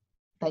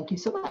 Thank you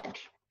so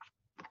much.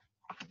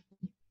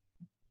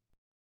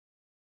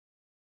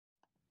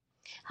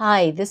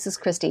 Hi, this is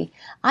Christy.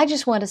 I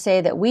just want to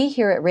say that we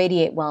here at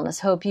Radiate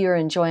Wellness hope you're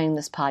enjoying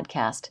this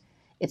podcast.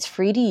 It's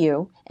free to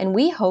you, and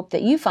we hope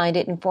that you find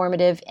it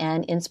informative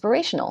and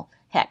inspirational.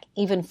 Heck,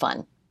 even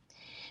fun.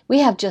 We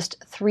have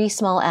just 3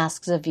 small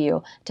asks of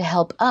you to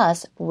help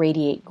us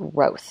radiate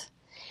growth.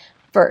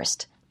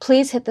 First,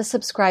 please hit the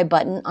subscribe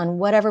button on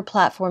whatever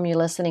platform you're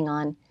listening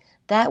on.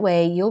 That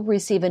way, you'll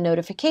receive a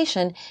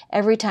notification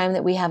every time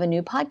that we have a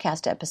new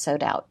podcast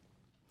episode out.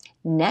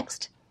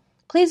 Next,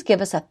 please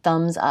give us a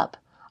thumbs up,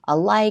 a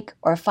like,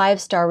 or a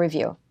 5-star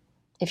review.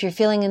 If you're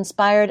feeling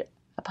inspired,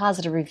 a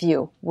positive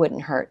review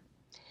wouldn't hurt.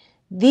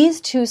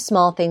 These 2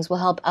 small things will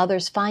help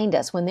others find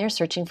us when they're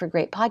searching for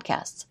great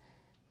podcasts.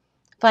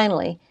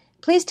 Finally,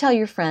 please tell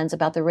your friends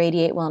about the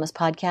Radiate Wellness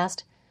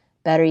Podcast.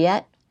 Better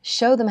yet,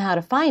 show them how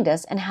to find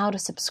us and how to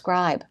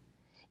subscribe.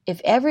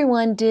 If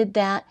everyone did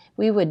that,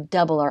 we would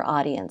double our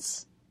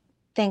audience.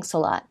 Thanks a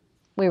lot.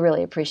 We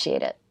really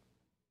appreciate it.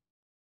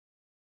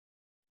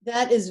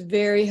 That is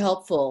very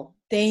helpful.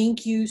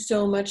 Thank you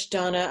so much,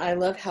 Donna. I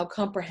love how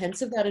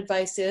comprehensive that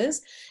advice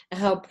is and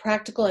how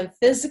practical and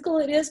physical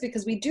it is,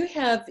 because we do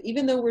have,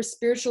 even though we're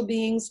spiritual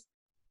beings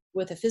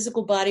with a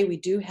physical body, we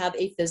do have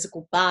a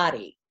physical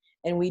body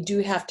and we do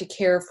have to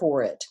care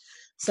for it.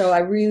 So I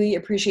really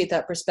appreciate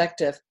that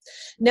perspective.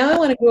 Now I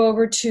want to go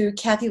over to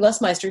Kathy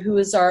Lesmeister, who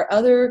is our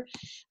other,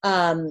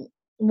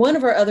 one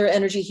of our other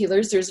energy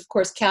healers. There's, of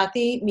course,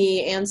 Kathy,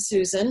 me, and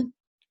Susan,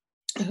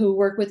 who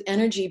work with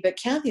energy, but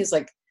Kathy is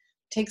like,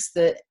 takes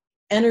the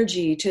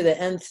energy to the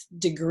nth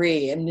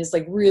degree and is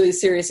like really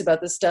serious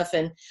about this stuff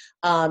and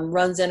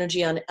runs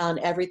energy on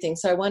everything.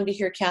 So I wanted to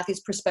hear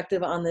Kathy's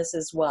perspective on this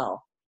as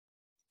well.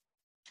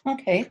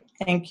 Okay,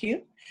 thank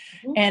you.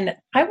 And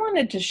I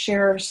wanted to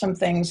share some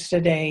things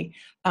today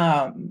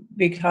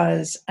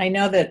because I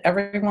know that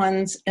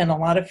everyone's in a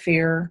lot of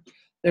fear.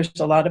 There's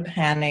a lot of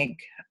panic.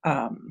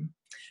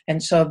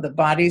 And so the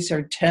bodies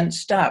are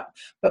tensed up.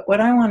 But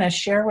what I want to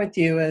share with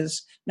you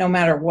is no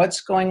matter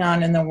what's going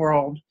on in the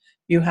world,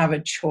 you have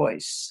a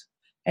choice.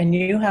 And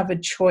you have a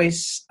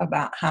choice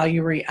about how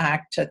you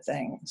react to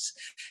things.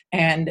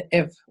 And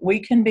if we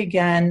can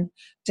begin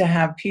to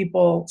have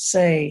people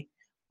say,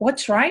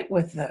 what's right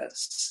with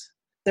this?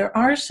 There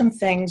are some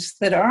things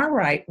that are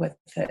right with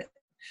it.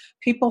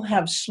 People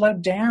have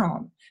slowed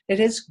down. It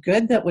is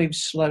good that we've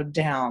slowed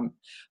down.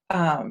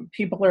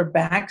 People are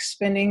back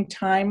spending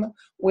time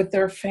with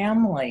their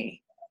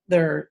family.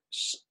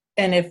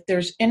 And if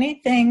there's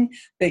anything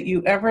that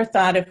you ever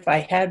thought, if I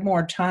had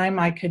more time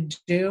I could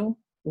do,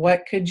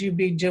 what could you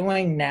be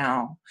doing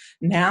now?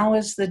 Now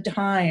is the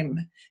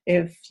time.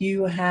 If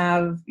you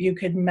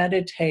could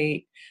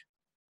meditate.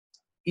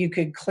 You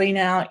could clean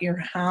out your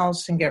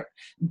house and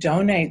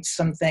donate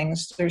some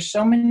things. There's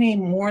so many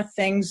more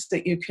things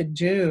that you could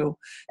do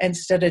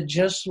instead of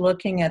just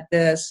looking at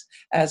this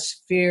as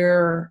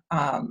fear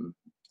and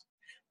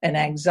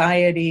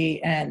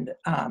anxiety and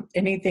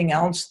anything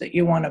else that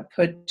you want to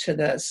put to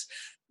this,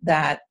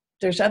 that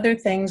there's other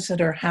things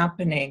that are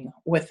happening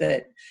with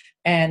it.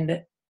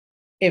 And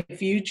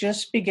if you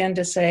just begin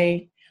to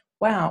say,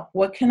 wow,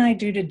 what can I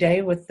do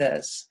today with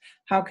this?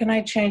 How can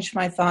I change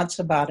my thoughts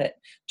about it?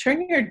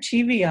 Turn your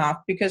TV off,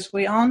 because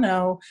we all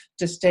know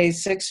to stay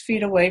 6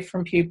 feet away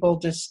from people,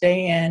 to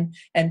stay in,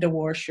 and to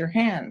wash your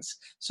hands.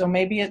 So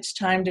maybe it's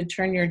time to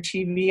turn your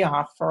TV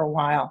off for a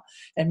while,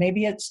 and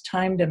maybe it's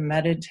time to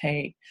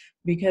meditate,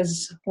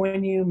 because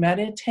when you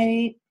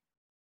meditate,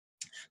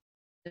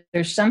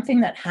 there's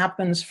something that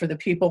happens for the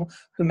people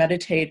who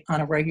meditate on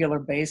a regular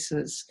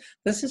basis.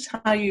 This is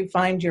how you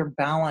find your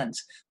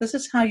balance. This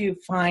is how you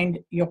find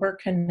your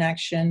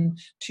connection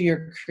to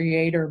your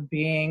creator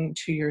being,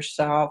 to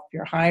yourself,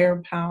 your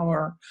higher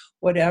power,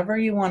 whatever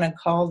you want to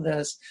call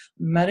this.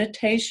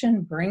 Meditation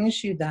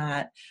brings you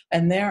that.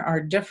 And there are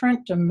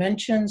different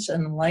dimensions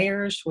and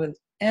layers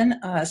within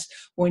us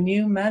when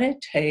you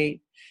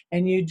meditate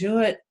and you do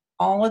it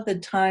all of the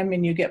time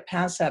and you get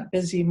past that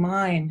busy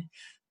mind.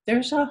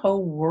 There's a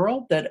whole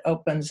world that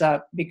opens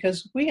up,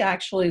 because we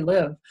actually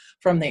live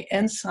from the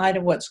inside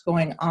of what's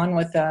going on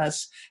with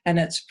us, and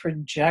it's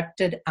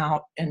projected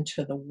out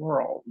into the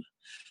world.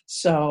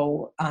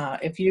 So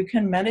if you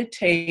can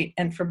meditate,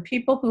 and for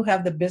people who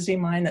have the busy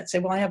mind that say,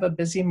 well, I have a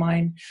busy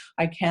mind,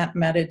 I can't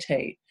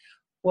meditate.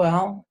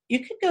 Well, you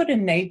could go to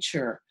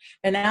nature,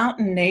 and out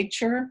in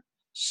nature,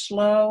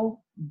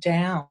 slow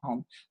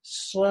down,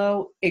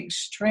 slow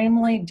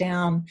extremely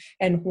down.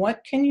 And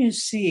what can you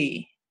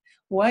see?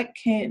 What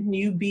can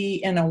you be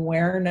in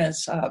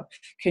awareness of?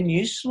 Can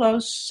you slow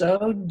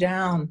so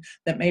down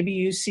that maybe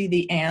you see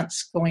the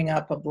ants going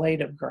up a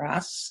blade of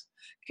grass?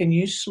 Can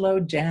you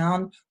slow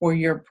down where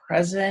you're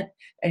present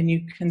and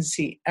you can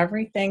see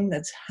everything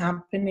that's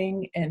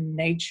happening in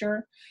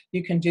nature?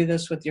 You can do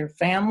this with your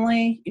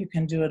family. You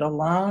can do it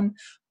alone,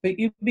 but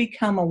you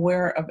become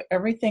aware of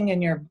everything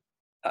in your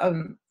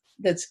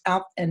that's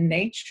out in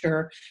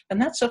nature, and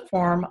that's a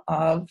form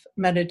of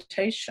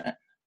meditation.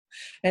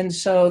 And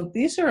so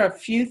these are a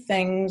few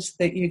things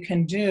that you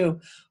can do,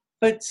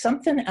 but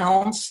something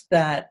else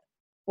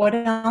what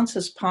else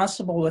is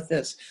possible with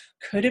this?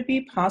 Could it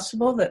be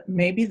possible that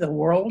maybe the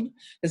world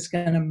is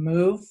going to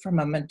move from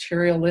a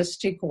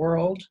materialistic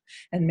world,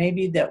 and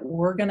maybe that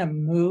we're going to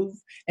move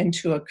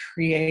into a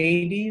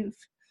creative,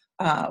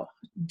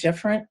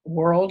 different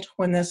world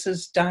when this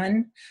is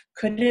done?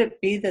 Could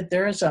it be that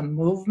there is a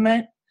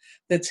movement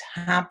that's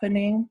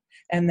happening,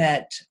 and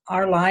that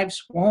our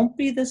lives won't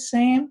be the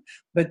same,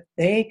 but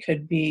they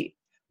could be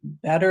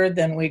better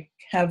than we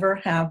ever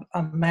have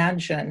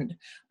imagined.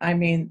 I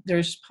mean,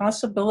 there's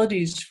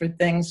possibilities for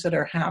things that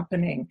are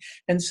happening.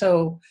 And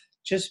so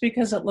just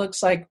because it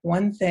looks like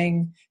one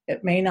thing,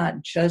 it may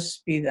not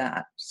just be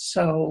that.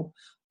 So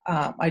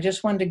I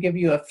just wanted to give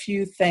you a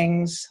few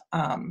things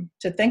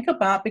to think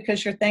about,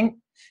 because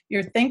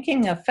your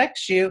thinking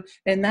affects you,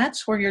 and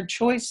that's where your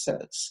choice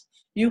is.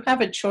 You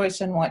have a choice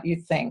in what you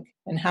think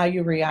and how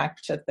you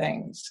react to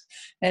things.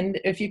 And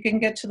if you can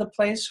get to the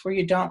place where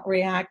you don't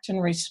react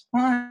and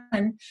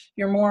respond,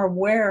 you're more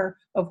aware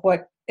of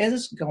what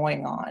is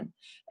going on.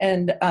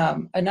 And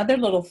another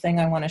little thing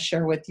I want to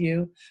share with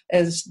you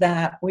is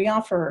that we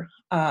offer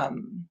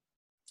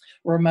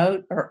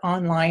remote or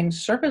online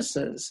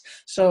services.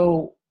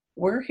 So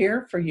we're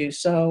here for you.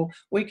 So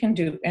we can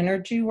do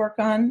energy work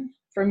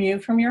from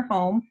your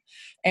home,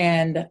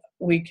 and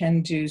we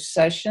can do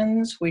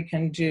sessions, we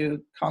can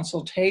do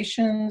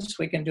consultations,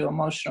 we can do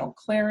emotional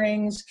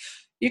clearings.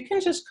 You can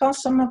just call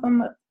some of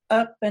them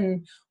up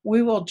and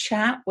we will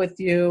chat with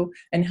you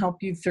and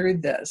help you through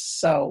this.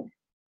 So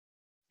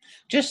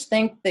just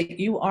think that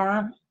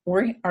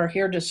we are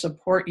here to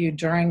support you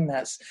during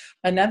this.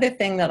 Another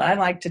thing that I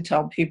like to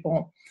tell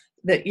people,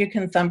 that you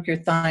can thump your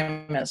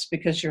thymus,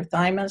 because your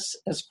thymus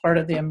is part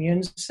of the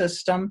immune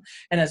system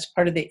and it's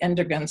part of the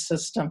endocrine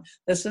system.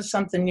 This is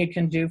something you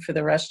can do for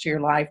the rest of your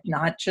life,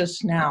 not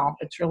just now.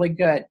 It's really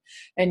good.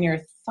 And your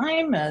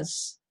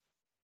thymus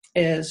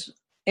is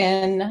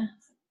in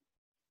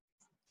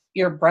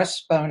your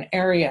breastbone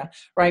area,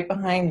 right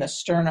behind the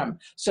sternum.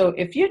 So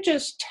if you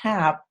just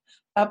tap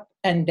up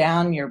and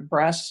down your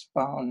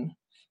breastbone,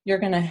 you're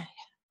going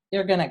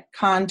to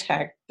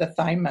contact the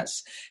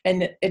thymus.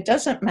 And it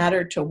doesn't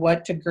matter to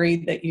what degree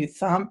that you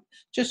thump,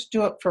 just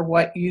do it for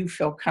what you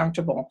feel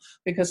comfortable,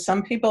 because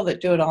some people that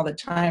do it all the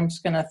time is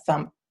going to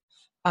thump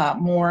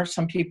more.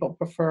 Some people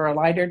prefer a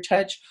lighter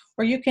touch,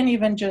 or you can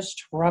even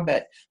just rub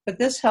it. But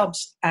this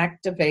helps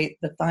activate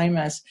the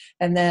thymus,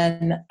 and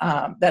then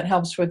that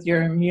helps with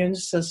your immune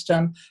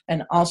system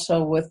and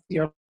also with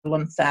your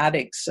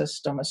lymphatic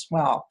system as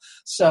well.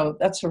 So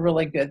that's a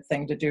really good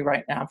thing to do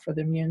right now for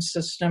the immune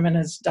system. And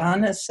as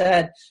Donna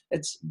said,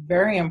 it's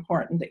very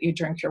important that you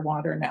drink your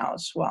water now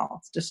as well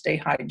to stay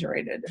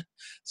hydrated.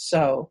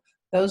 So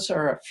those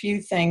are a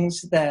few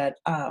things that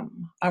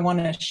I want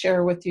to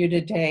share with you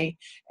today,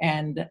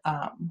 and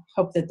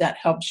hope that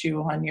helps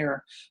you on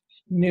your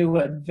new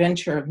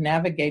adventure of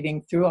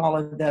navigating through all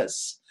of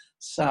this.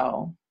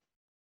 So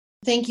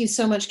thank you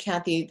so much,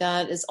 Kathy.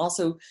 That is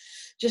also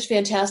just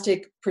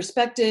fantastic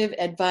perspective,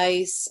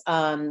 advice.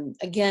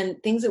 Again,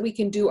 things that we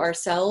can do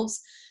ourselves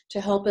to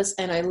help us.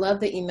 And I love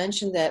that you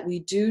mentioned that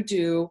we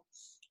do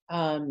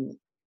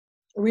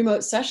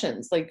remote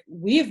sessions. Like,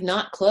 we have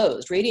not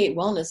closed. Radiate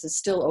Wellness is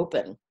still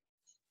open,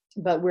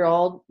 but we're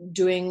all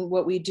doing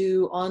what we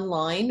do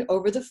online,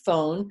 over the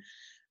phone,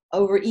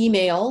 over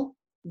email,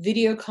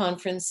 video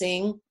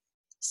conferencing.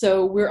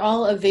 So we're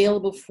all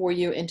available for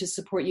you and to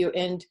support you.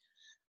 And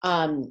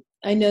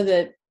I know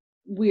that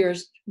we are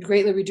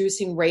greatly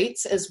reducing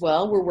rates as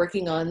well. We're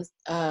working on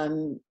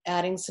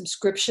adding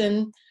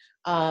subscription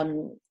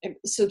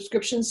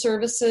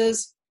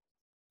services.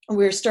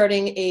 We're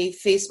starting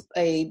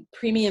a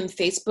premium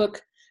Facebook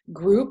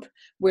group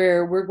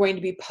where we're going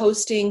to be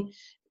posting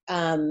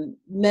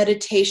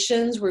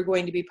meditations. We're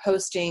going to be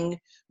posting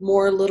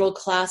more little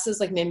classes,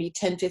 like maybe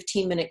 10,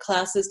 15-minute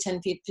classes,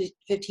 10,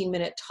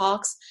 15-minute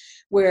talks,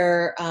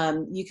 where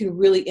you can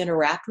really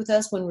interact with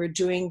us when we're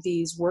doing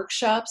these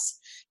workshops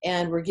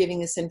and we're giving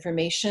this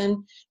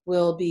information.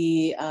 We're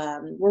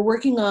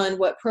working on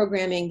what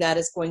programming that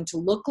is going to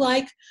look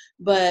like,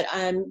 but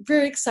I'm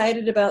very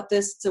excited about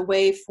this. It's a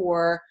way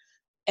for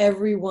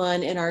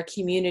everyone in our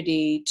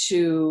community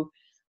to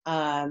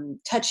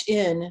touch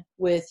in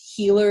with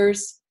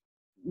healers,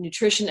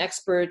 nutrition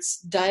experts,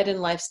 diet and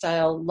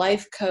lifestyle,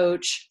 life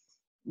coach,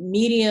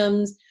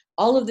 mediums,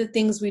 all of the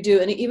things we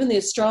do, and even the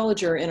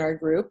astrologer in our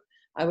group.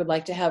 I would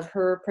like to have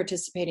her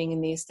participating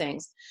in these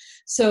things.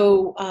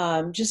 So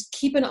just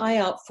keep an eye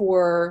out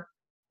for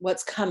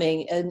what's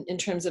coming in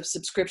terms of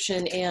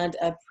subscription and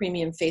a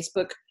premium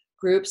Facebook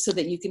group, so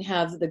that you can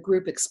have the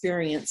group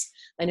experience.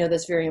 I know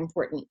that's very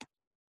important.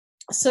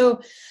 So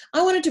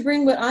I wanted to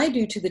bring what I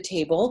do to the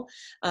table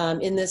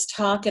in this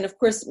talk. And of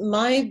course,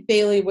 my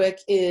bailiwick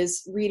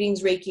is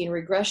readings, Reiki, and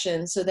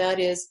regression. So that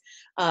is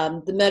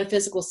the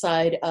metaphysical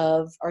side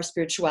of our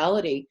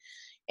spirituality.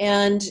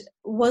 And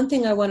one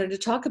thing I wanted to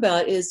talk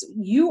about is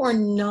you are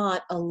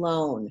not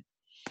alone.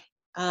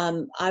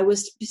 I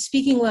was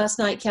speaking last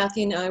night,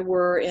 Kathy and I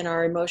were in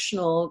our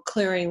emotional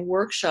clearing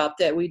workshop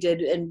that we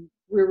did, and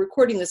we're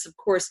recording this, of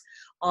course,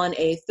 on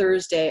a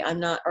Thursday,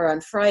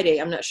 on Friday.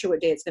 I'm not sure what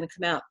day it's going to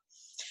come out.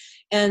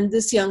 And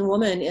this young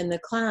woman in the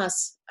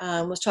class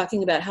was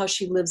talking about how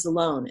she lives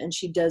alone, and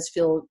she does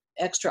feel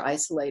extra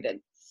isolated.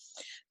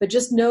 But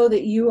just know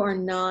that you are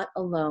not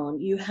alone.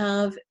 You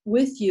have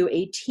with you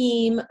a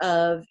team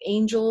of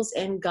angels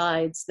and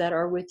guides that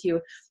are with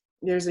you.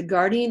 There's a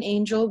guardian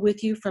angel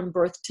with you from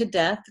birth to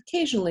death,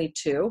 occasionally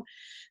two.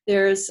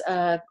 There's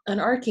an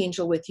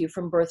archangel with you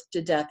from birth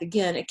to death.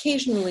 Again,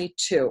 occasionally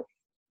 2.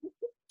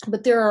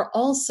 But there are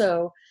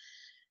also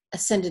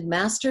ascended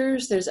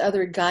masters. There's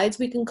other guides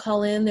we can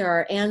call in. There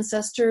are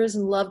ancestors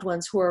and loved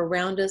ones who are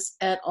around us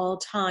at all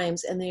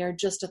times, and they are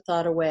just a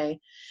thought away.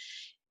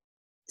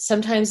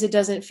 Sometimes it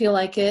doesn't feel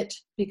like it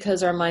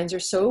because our minds are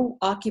so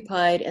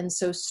occupied and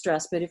so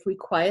stressed. But if we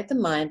quiet the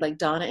mind, like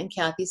Donna and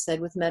Kathy said,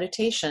 with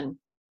meditation,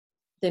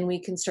 then we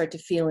can start to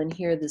feel and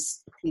hear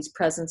these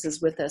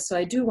presences with us. So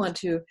I do want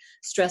to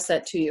stress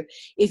that to you.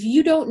 If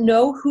you don't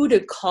know who to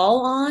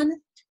call on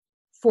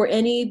for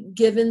any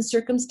given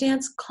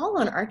circumstance, call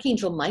on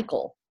Archangel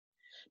Michael,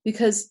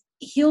 because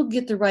he'll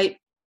get the right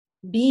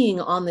being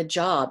on the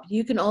job.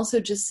 You can also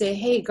just say,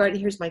 hey, guardian,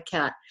 here's my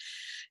cat.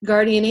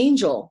 Guardian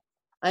angel,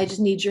 I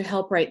just need your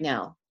help right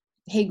now.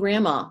 Hey,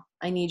 grandma,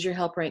 I need your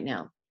help right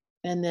now.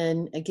 And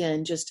then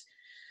again, just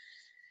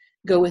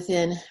go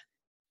within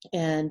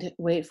and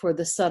wait for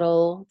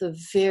the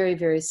very,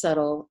 very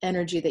subtle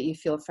energy that you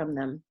feel from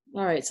them.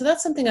 All right, so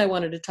that's something I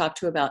wanted to talk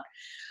to you about.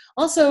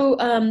 Also,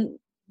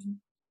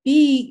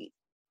 be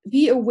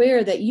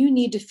aware that you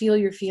need to feel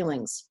your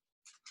feelings.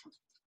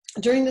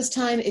 During this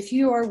time, if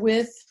you are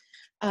with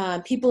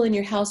people in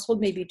your household,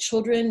 maybe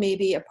children,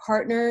 maybe a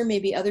partner,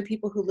 maybe other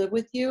people who live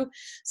with you,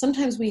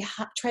 sometimes we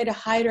try to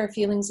hide our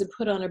feelings and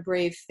put on a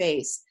brave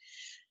face.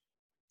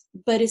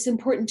 But it's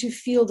important to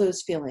feel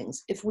those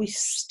feelings. If we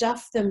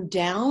stuff them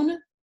down,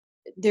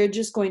 they're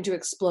just going to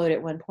explode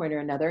at one point or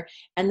another,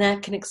 and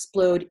that can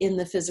explode in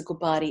the physical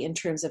body in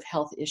terms of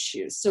health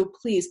issues. So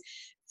please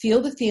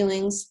feel the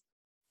feelings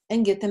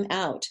and get them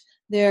out.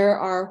 There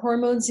are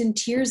hormones in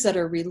tears that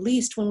are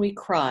released when we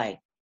cry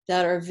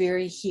that are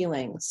very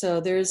healing. So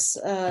there's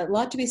a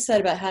lot to be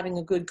said about having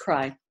a good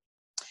cry.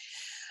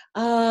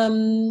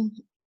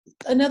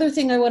 Another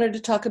thing I wanted to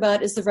talk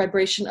about is the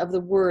vibration of the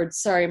words.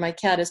 Sorry, my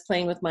cat is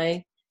playing with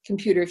my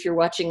computer if you're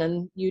watching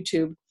on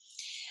YouTube.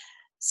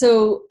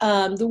 So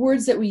the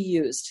words that we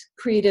used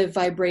create a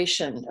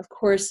vibration. Of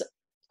course,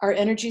 our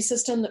energy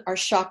system, our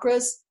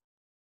chakras,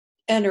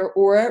 and our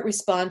aura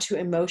respond to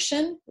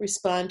emotion,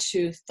 respond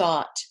to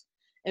thought,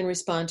 and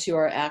respond to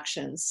our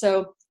actions.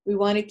 So we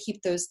want to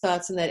keep those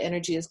thoughts and that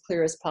energy as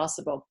clear as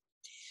possible.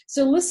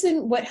 So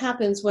listen what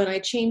happens when I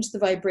change the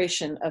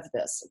vibration of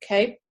this,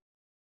 okay?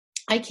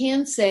 I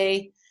can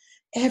say,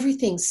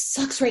 everything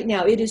sucks right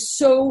now. It is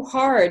so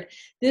hard.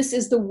 This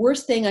is the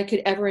worst thing I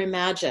could ever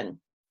imagine.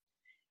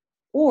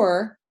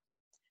 Or,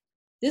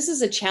 this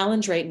is a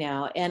challenge right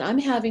now, and I'm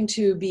having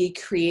to be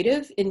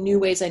creative in new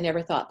ways I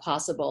never thought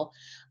possible.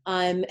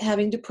 I'm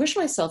having to push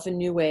myself in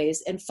new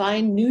ways and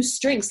find new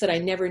strengths that I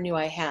never knew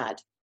I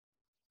had.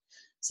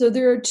 So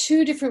there are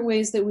 2 different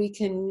ways that we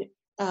can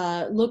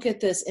look at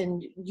this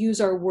and use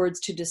our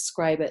words to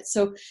describe it.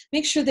 So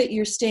make sure that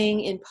you're staying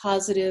in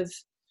positive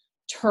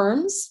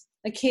terms.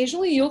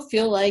 Occasionally you'll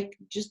feel like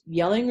just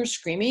yelling or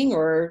screaming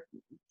or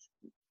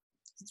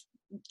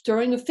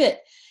throwing a fit,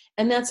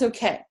 and that's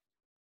okay.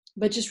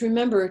 But just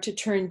remember to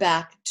turn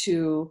back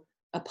to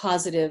a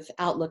positive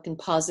outlook and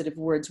positive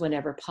words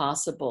whenever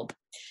possible.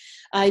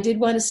 I did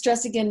want to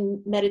stress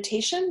again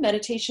meditation.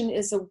 Meditation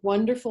is a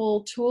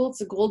wonderful tool.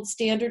 It's a gold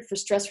standard for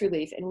stress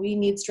relief, and we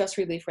need stress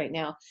relief right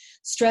now.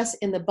 Stress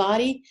in the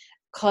body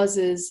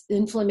causes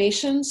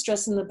inflammation.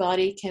 Stress in the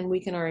body can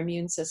weaken our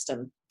immune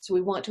system. So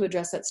we want to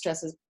address that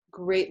stress as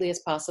greatly as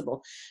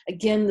possible.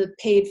 Again, the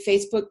paid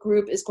Facebook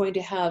group is going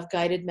to have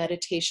guided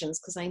meditations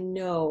because I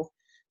know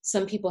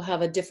some people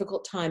have a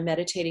difficult time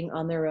meditating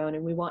on their own,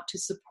 and we want to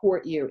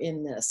support you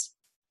in this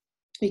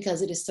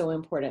because it is so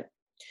important.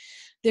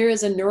 There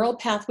is a neural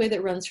pathway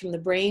that runs from the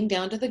brain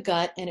down to the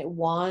gut, and it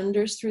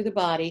wanders through the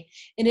body,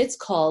 and it's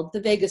called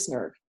the vagus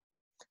nerve.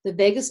 The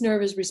vagus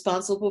nerve is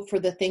responsible for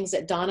the things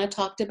that Donna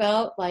talked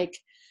about, like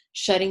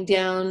shutting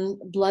down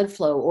blood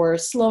flow or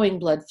slowing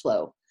blood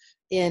flow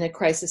in a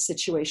crisis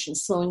situation,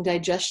 slowing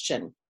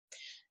digestion.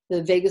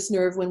 The vagus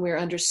nerve, when we're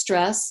under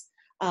stress,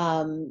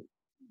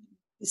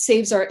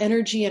 saves our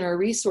energy and our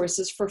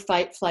resources for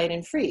fight, flight,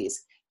 and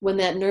freeze. When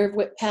that nerve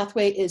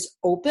pathway is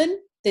open,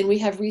 then we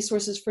have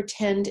resources for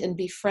tend and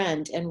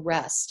befriend and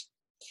rest.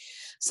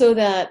 So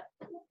that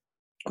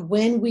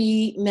when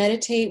we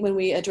meditate, when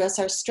we address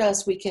our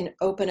stress, we can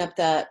open up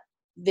that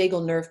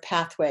vagal nerve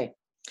pathway.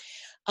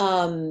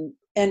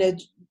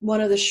 One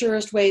of the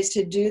surest ways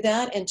to do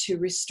that and to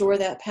restore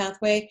that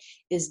pathway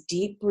is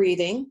deep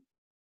breathing,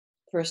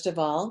 first of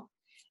all,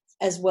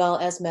 as well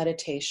as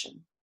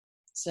meditation.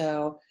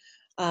 So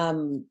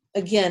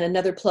again,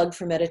 another plug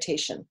for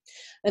meditation.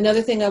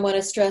 Another thing I want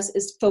to stress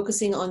is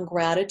focusing on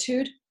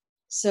gratitude.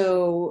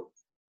 So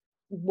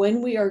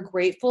when we are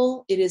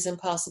grateful, it is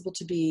impossible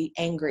to be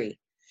angry.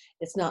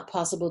 It's not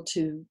possible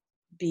to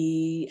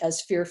be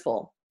as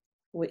fearful.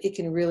 It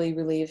can really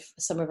relieve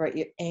some of our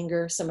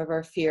anger, some of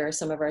our fear,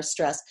 some of our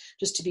stress,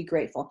 just to be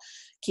grateful.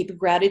 Keep a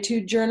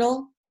gratitude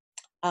journal.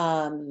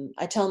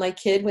 I tell my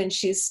kid when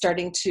she's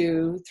starting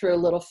to throw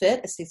a little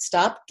fit, I say,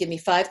 stop, give me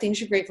 5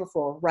 things you're grateful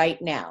for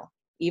right now.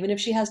 Even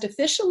if she has to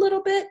fish a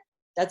little bit,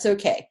 that's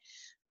okay.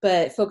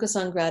 But focus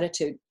on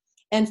gratitude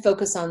and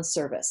focus on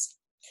service.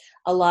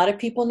 A lot of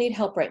people need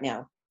help right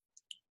now.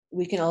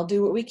 We can all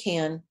do what we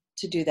can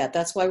to do that.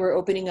 That's why we're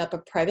opening up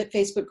a private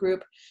Facebook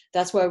group.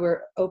 That's why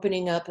we're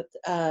opening up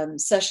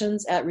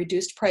sessions at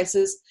reduced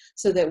prices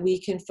so that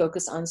we can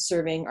focus on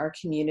serving our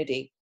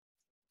community.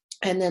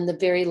 And then the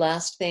very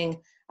last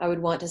thing I would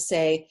want to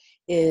say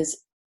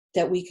is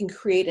that we can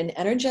create an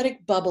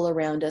energetic bubble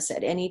around us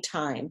at any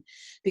time,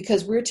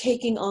 because we're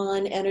taking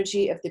on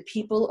energy of the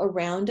people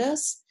around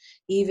us.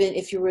 Even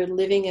if you were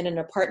living in an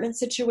apartment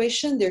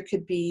situation, there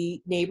could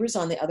be neighbors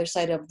on the other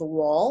side of the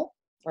wall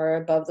or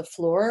above the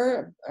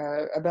floor,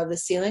 or above the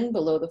ceiling,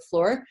 below the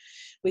floor.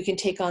 We can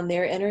take on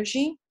their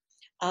energy.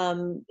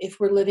 If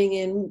we're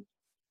living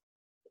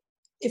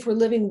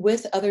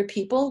with other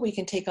people, we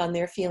can take on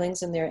their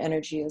feelings and their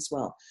energy as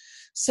well.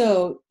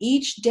 So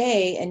each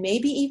day, and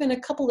maybe even a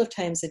couple of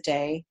times a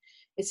day,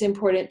 it's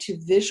important to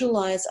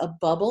visualize a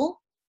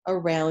bubble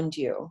around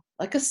you,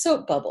 like a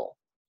soap bubble.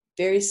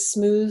 Very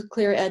smooth,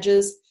 clear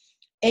edges,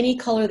 any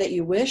color that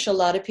you wish. A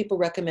lot of people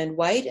recommend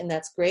white, and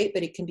that's great,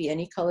 but it can be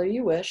any color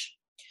you wish.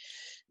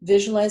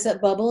 Visualize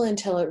that bubble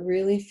until it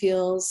really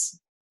feels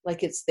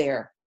like it's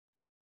there.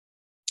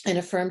 And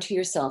affirm to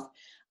yourself,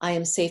 I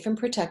am safe and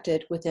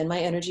protected within my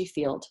energy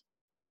field.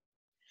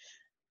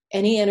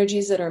 Any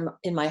energies that are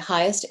in my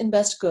highest and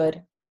best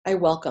good, I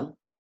welcome.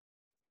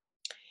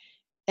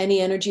 Any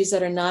energies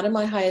that are not in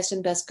my highest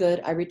and best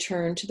good, I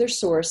return to their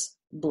source,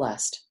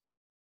 blessed.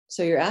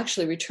 So you're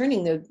actually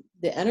returning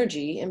the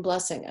energy and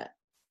blessing it.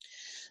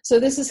 So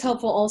this is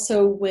helpful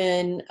also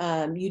when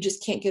you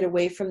just can't get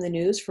away from the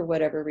news for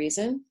whatever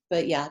reason.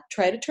 But yeah,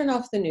 try to turn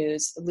off the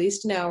news at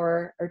least an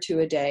hour or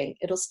two a day.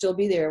 It'll still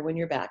be there when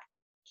you're back.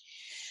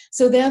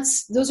 So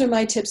those are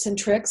my tips and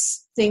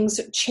tricks. Things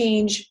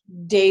change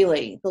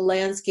daily. The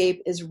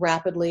landscape is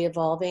rapidly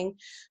evolving,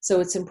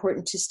 so it's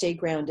important to stay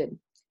grounded.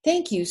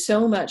 Thank you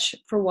so much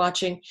for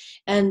watching.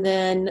 And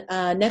then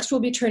next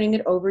we'll be turning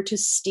it over to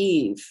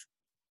Steve.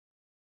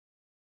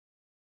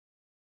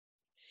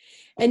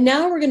 And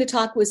now we're going to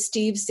talk with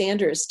Steve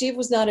Sanders. Steve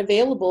was not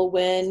available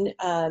when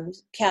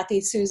Kathy,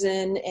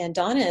 Susan, and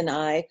Donna and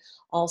I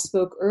all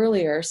spoke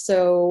earlier.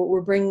 So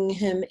we're bringing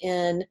him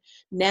in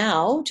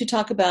now to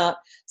talk about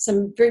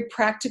some very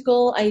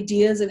practical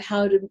ideas of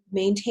how to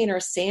maintain our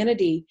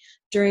sanity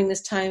during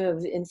this time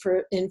of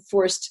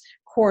enforced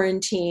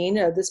quarantine,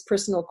 this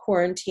personal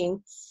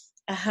quarantine,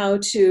 how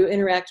to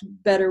interact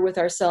better with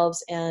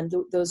ourselves and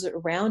those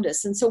around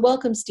us. And so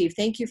welcome, Steve.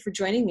 Thank you for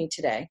joining me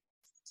today.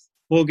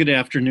 Well, good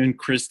afternoon,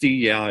 Christy.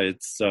 Yeah,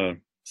 it's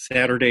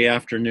Saturday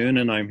afternoon,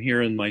 and I'm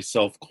here in my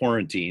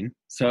self-quarantine.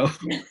 So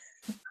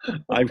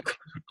I'm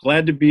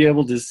glad to be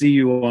able to see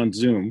you on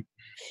Zoom.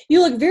 You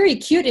look very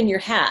cute in your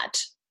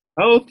hat.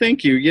 Oh,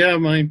 thank you. Yeah,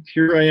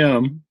 here I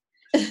am.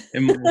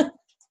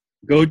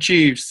 Go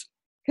Chiefs.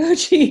 Go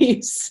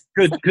Chiefs.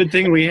 Good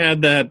thing we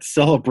had that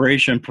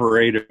celebration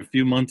parade a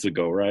few months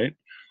ago, right?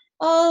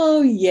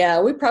 Oh, yeah.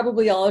 We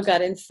probably all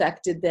got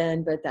infected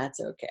then, but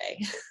that's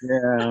okay.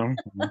 Yeah.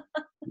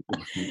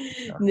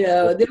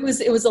 No, it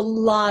was a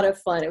lot of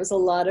fun. It was a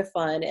lot of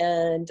fun.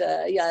 And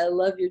yeah, I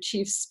love your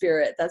Chiefs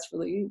spirit. That's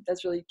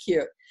really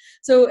cute.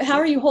 So how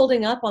are you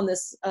holding up on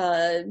this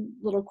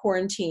little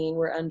quarantine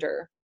we're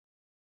under?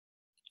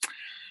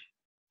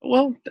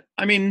 Well,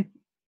 I mean,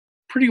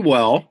 pretty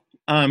well.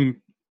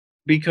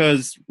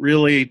 Because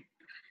really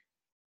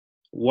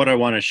what I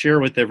want to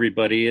share with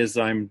everybody is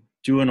I'm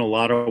doing a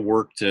lot of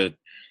work to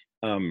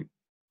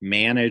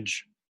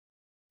manage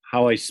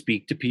how I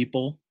speak to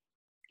people.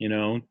 You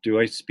know, do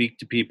I speak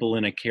to people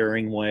in a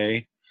caring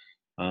way?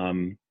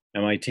 Am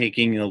I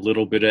taking a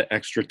little bit of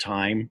extra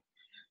time?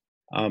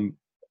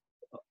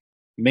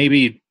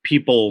 Maybe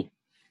people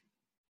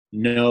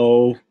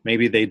know,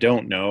 maybe they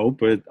don't know,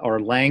 but our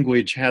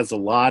language has a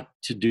lot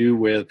to do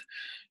with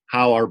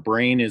how our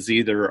brain is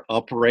either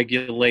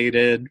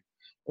upregulated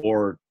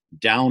or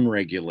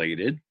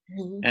downregulated.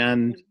 Mm-hmm.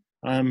 And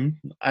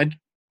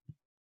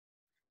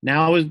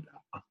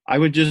I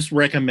would just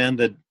recommend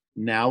that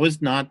now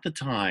is not the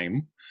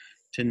time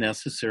to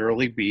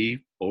necessarily be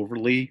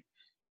overly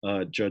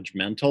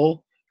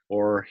judgmental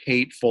or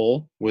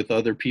hateful with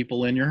other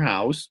people in your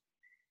house.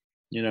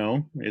 You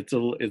know,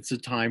 it's a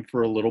time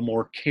for a little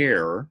more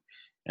care.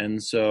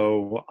 And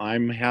so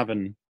I'm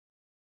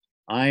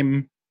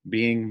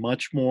being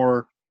much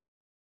more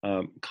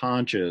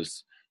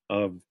conscious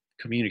of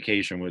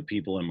communication with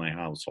people in my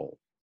household.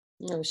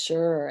 Oh,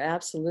 sure.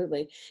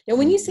 Absolutely. Now,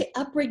 when you say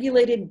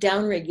upregulated,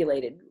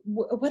 downregulated,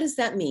 what does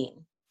that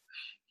mean?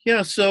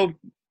 Yeah. So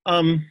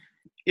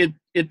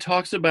it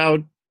talks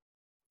about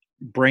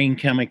brain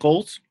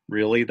chemicals.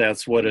 Really,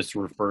 that's what it's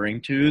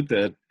referring to,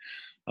 that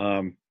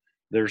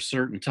there's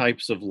certain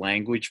types of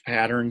language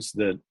patterns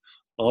that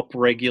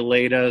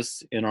upregulate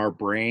us in our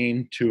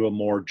brain to a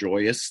more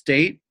joyous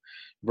state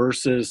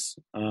versus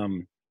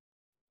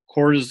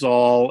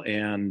cortisol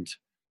and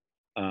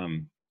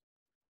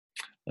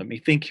let me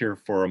think here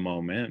for a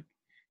moment,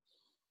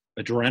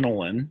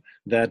 adrenaline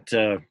that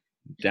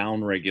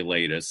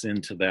downregulate us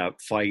into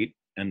that fight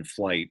and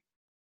flight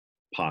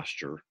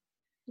posture.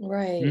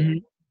 Right. Mm-hmm.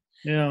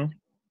 Yeah.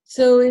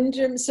 So in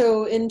terms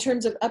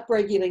of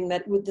upregulating,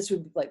 this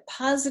would be like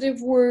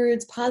positive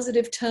words,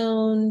 positive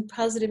tone,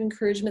 positive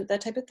encouragement,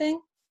 that type of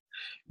thing.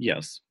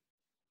 Yes,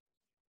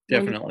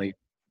 Wonderful. definitely.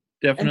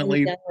 And then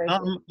Definitely.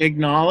 downregulate.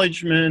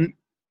 Acknowledgement,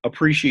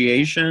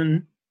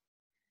 appreciation,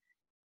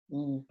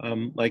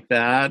 Mm. like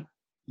that,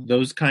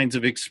 those kinds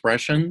of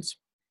expressions,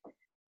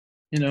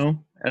 as Yeah.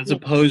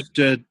 opposed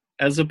to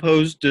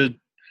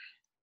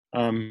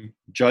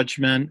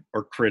judgment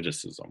or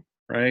criticism,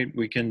 right?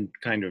 We can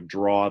kind of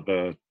draw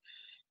the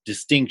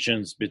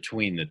distinctions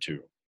between the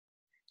two.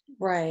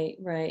 Right.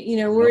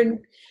 We're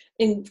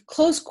in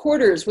close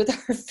quarters with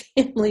our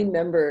family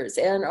members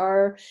and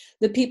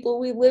the people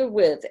we live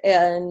with,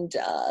 and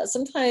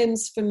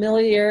sometimes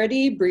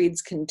familiarity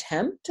breeds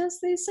contempt, as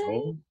they say.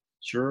 Oh,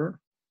 sure.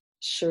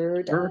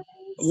 Sure does.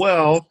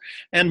 Well,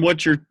 and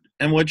what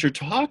you're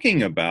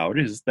talking about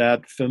is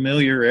that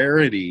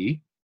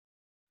familiarity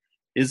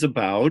is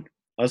about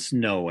us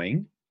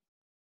knowing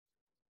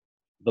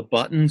the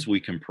buttons we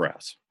can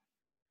press.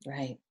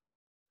 Right.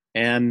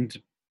 And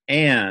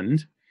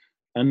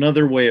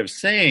another way of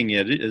saying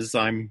it is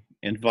I'm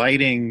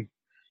inviting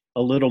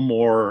a little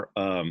more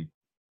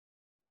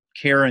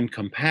care and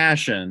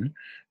compassion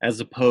as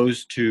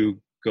opposed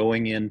to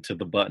going into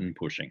the button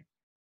pushing.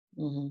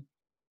 Mm-hmm.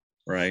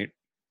 Right.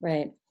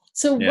 Right.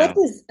 So Yeah. What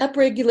does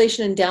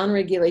upregulation and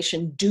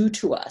downregulation do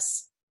to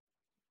us?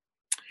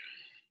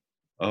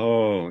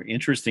 Oh,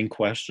 interesting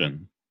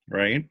question,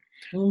 right?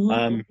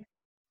 Mm-hmm.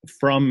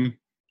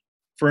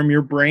 From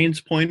your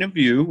brain's point of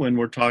view, when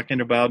we're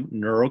talking about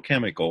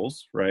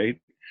neurochemicals, right?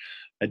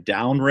 A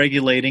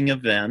downregulating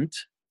event,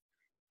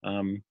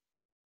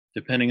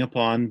 depending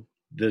upon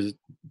the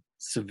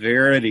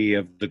severity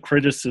of the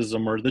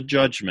criticism or the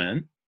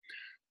judgment,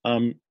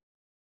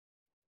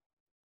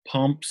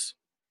 pumps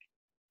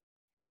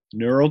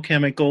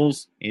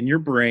neurochemicals in your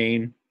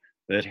brain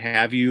that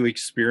have you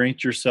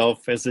experience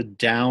yourself as a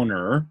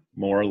downer,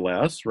 more or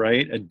less,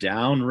 right? A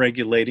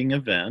down-regulating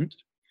event.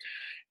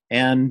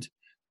 And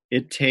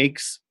it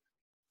takes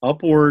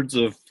upwards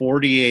of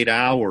 48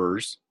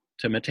 hours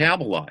to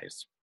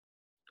metabolize.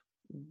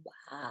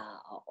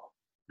 Wow.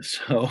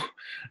 So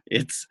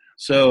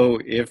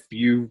if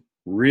you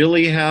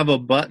really have a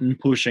button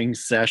pushing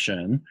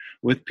session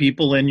with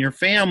people in your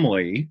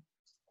family,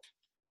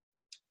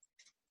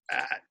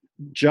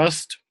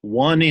 just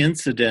one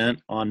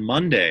incident on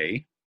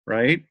Monday,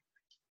 right,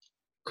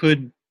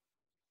 could,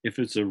 if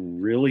it's a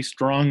really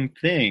strong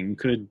thing,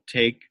 could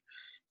take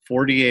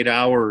 48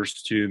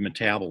 hours to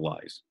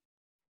metabolize.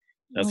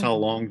 That's how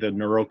long the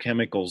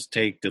neurochemicals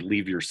take to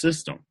leave your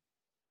system.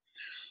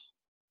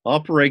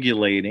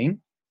 Upregulating,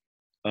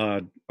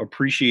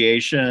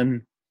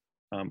 appreciation,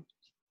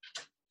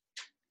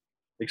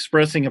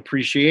 expressing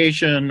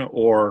appreciation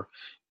or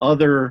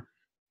other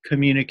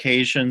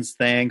communications,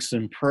 thanks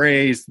and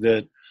praise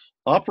that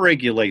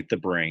upregulate the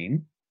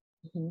brain,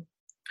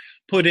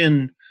 put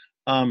in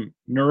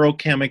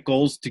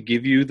neurochemicals to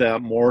give you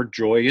that more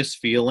joyous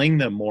feeling,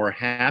 the more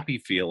happy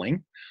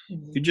feeling.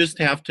 You just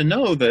have to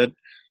know that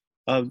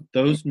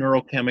those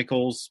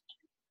neurochemicals,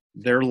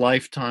 their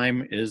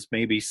lifetime is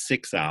maybe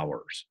 6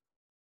 hours.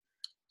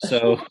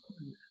 So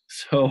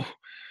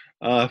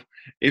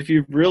if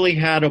you've really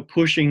had a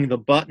pushing the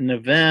button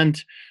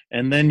event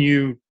and then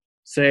you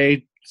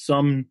say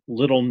some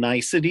little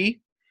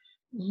nicety,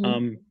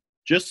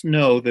 just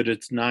know that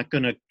it's not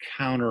going to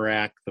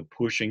counteract the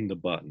pushing the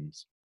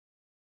buttons.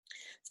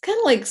 It's kind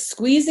of like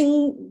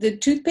squeezing the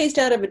toothpaste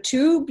out of a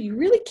tube. You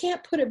really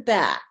can't put it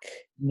back.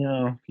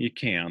 No, you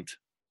can't.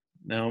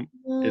 No,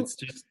 it's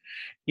just,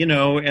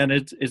 and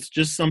it's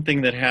just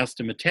something that has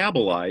to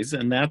metabolize,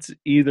 and that's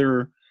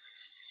either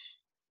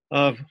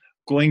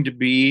going to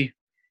be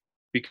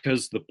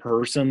because the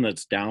person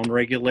that's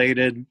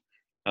downregulated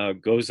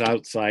goes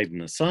outside in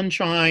the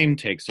sunshine,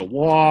 takes a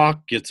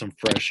walk, gets some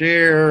fresh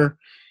air,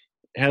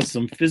 has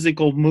some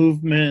physical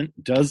movement,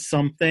 does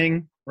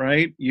something,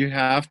 right? You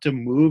have to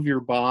move your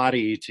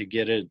body to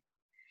get it,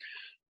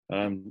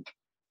 to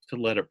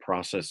let it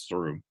process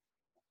through.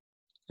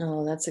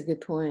 Oh, that's a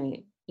good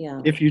point.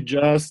 Yeah. If you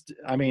just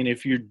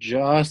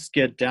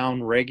get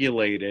down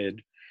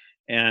regulated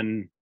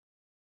and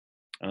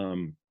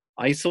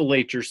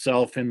isolate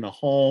yourself in the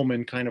home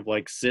and kind of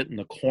like sit in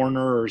the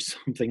corner or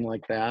something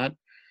like that,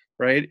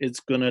 right?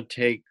 It's going to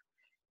take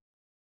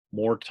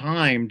more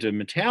time to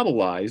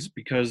metabolize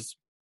because,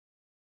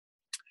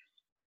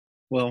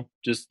 well,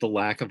 just the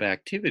lack of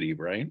activity,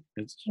 right?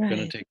 It's going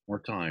to take more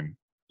time.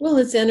 Well,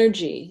 it's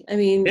energy. I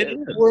mean,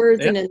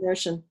 words and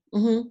inertia.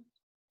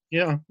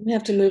 Yeah. You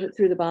have to move it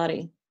through the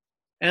body.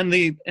 And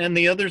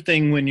the other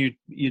thing, when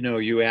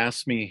you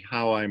ask me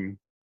how I'm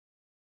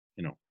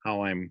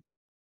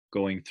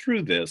going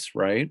through this,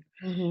 right?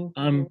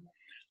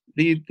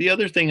 The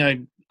other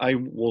thing I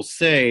will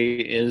say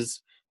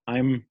is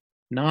I'm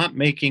not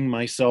making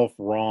myself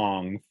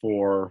wrong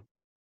for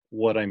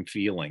what I'm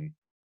feeling.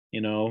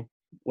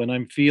 When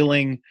I'm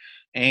feeling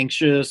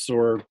anxious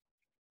or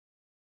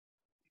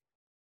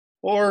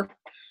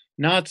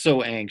not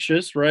so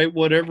anxious, right?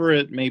 Whatever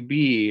it may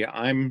be,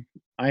 I'm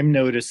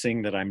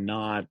noticing that I'm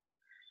not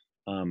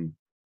I'm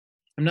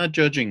not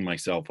judging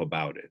myself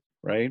about it,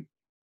 right?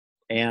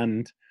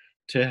 And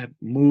to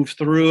move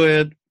through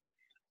it,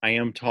 I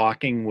am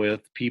talking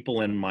with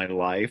people in my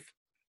life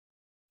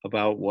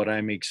about what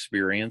I'm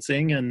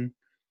experiencing and,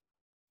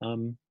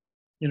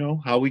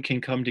 how we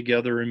can come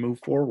together and move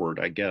forward.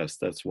 I guess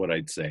that's what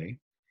I'd say.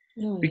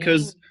 Oh,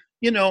 Because,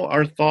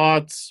 our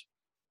thoughts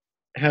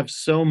have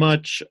so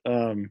much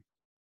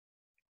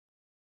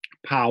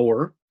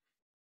power.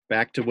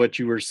 Back to what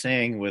you were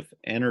saying with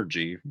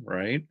energy,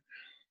 right?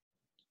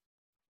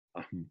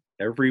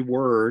 Every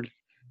word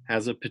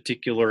has a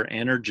particular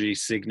energy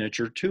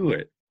signature to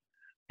it.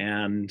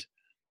 And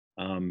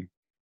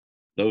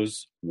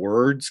those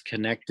words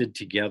connected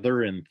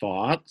together in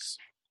thoughts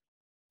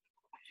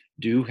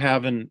do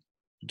have a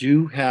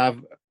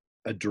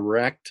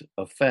direct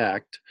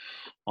effect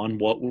on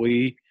what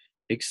we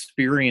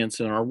experience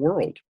in our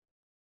world.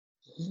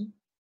 Mm-hmm.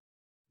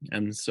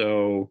 And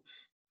so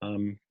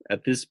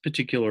at this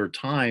particular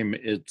time,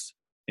 it's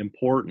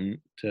important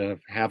to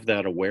have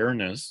that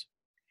awareness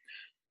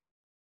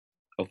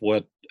of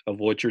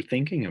what you're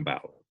thinking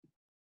about.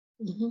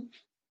 Mm-hmm.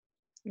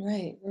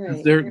 Right.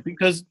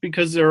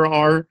 Because there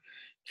are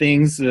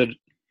things that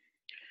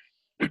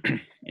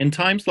in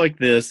times like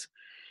this,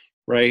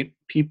 right,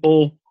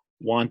 people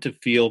want to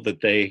feel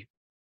that they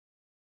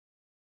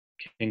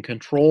can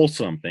control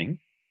something.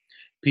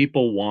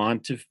 People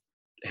want to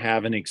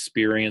have an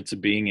experience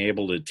of being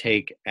able to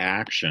take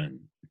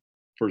action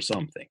for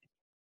something.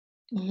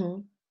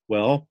 Mm-hmm.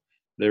 Well,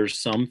 there's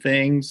some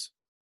things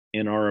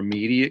in our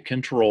immediate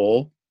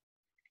control,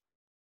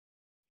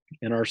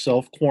 in our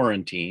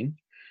self-quarantine,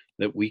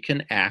 that we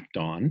can act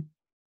on.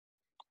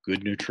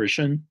 Good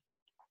nutrition,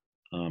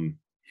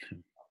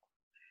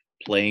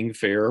 playing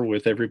fair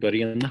with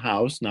everybody in the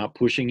house, not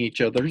pushing each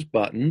other's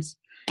buttons.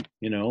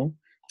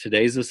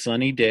 Today's a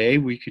sunny day.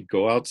 We could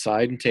go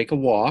outside and take a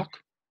walk.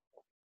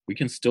 We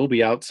can still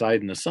be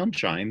outside in the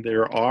sunshine.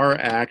 There are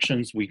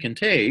actions we can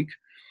take.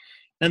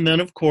 And then,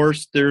 of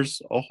course,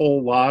 there's a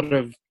whole lot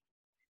of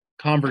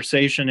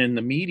conversation in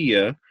the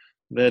media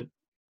that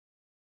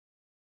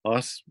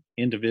us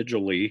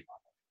individually,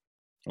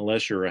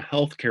 unless you're a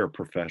healthcare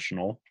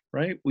professional,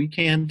 right, we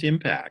can't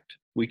impact.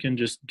 We can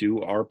just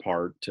do our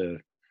part to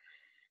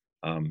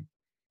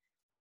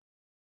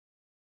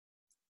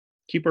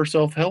keep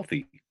ourselves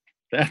healthy.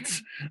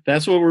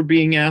 That's what we're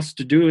being asked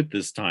to do at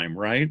this time,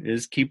 right?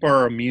 Is keep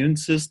our immune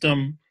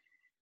system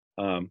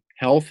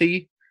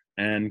healthy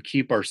and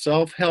keep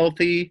ourselves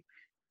healthy,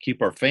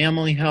 keep our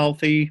family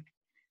healthy,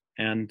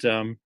 and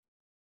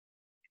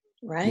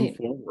move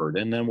forward.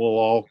 And then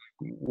we'll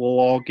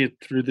all get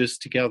through this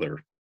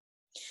together.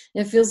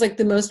 It feels like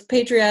the most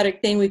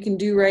patriotic thing we can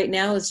do right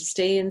now is to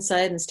stay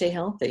inside and stay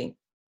healthy.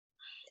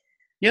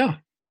 Yeah.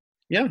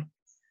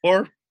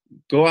 Or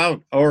go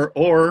out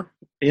or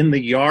in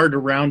the yard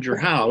around your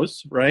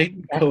house, right?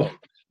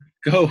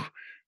 Go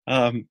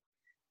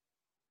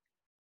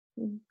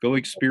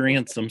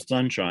experience some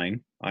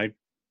sunshine.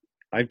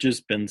 I've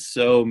just been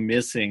so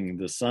missing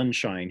the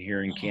sunshine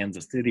here in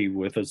Kansas City,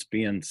 with us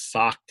being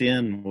socked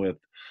in with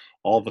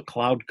all the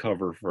cloud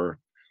cover for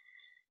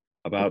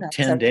about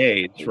 10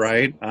 days,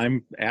 right?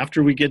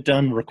 After we get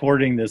done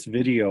recording this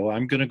video,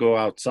 I'm going to go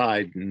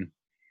outside and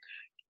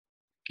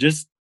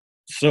just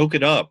soak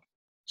it up.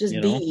 Just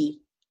be.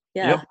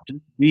 Yeah.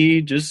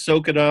 Yep. Just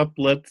soak it up.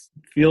 Let's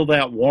feel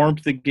that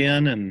warmth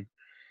again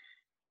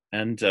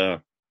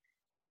and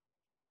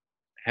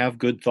have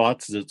good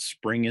thoughts that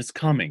spring is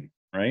coming,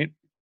 right?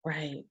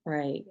 Right.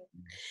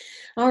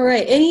 All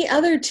right. Any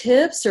other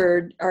tips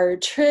or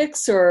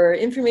tricks or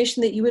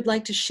information that you would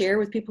like to share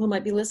with people who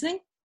might be listening?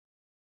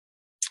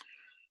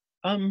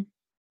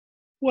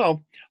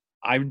 Well,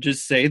 I would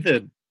just say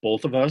that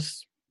both of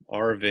us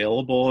are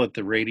available at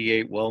the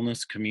Radiate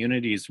Wellness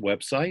Community's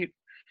website.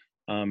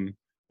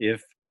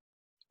 If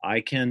I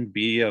can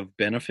be of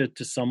benefit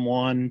to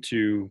someone,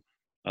 to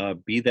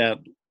be that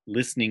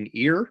listening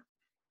ear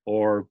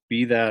or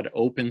be that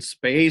open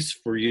space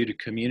for you to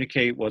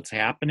communicate what's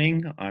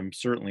happening, I'm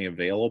certainly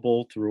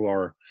available through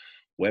our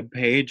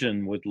webpage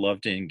and would love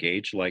to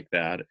engage like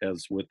that,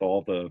 as with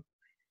all the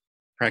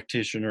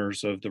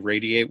practitioners of the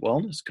Radiate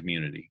Wellness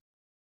Community.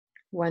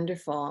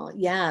 Wonderful.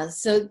 Yeah.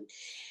 So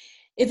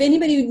if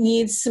anybody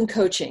needs some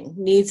coaching,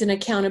 needs an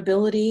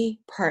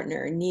accountability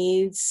partner,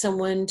 needs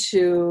someone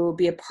to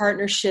be a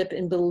partnership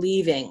in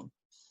believing,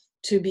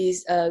 to be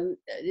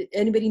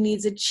anybody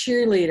needs a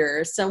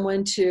cheerleader,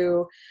 someone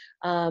to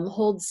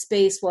hold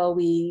space while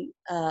we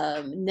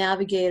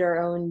navigate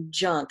our own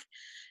junk,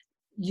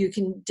 you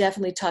can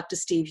definitely talk to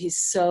Steve. He's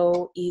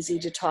so easy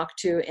to talk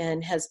to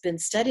and has been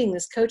studying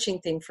this coaching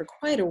thing for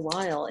quite a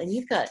while. And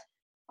you've got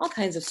all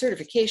kinds of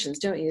certifications,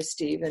 don't you,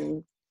 Steve,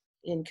 in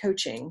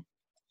coaching?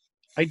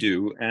 I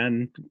do,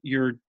 and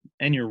you're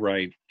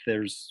right.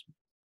 There's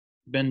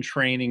been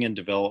training and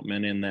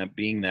development in that,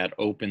 being that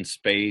open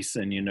space,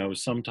 and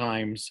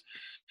sometimes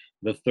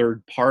the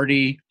third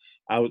party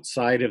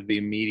outside of the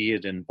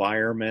immediate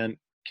environment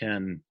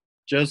can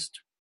just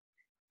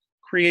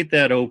create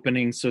that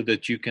opening so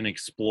that you can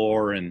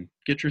explore and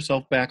get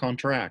yourself back on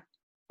track.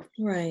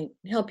 Right.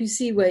 Help you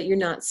see what you're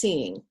not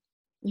seeing.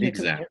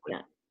 Exactly.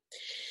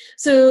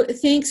 So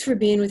thanks for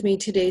being with me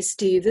today,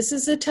 Steve. This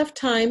is a tough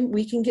time.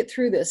 We can get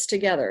through this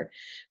together.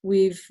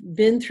 We've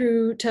been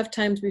through tough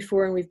times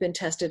before, and we've been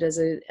tested as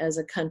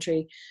a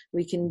country.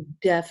 We can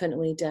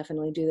definitely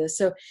do this.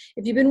 So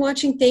if you've been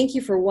watching, thank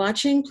you for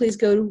watching. Please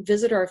go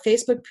visit our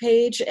Facebook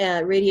page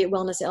at Radiate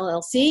Wellness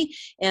LLC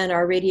and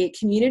our Radiate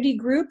Community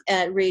group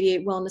at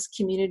Radiate Wellness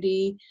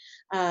Community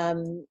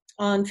on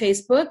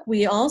Facebook.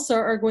 We also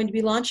are going to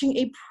be launching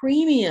a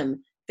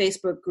premium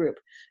Facebook group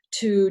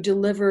to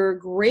deliver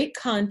great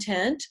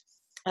content,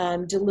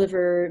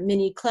 deliver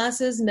mini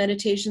classes,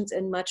 meditations,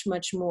 and much,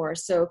 much more.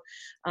 So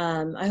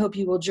I hope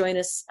you will join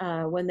us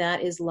when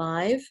that is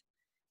live.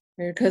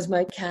 Here goes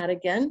my cat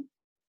again.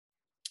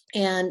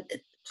 And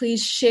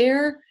please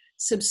share,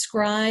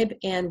 subscribe,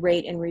 and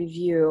rate and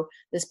review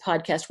this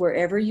podcast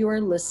wherever you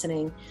are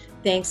listening.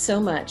 Thanks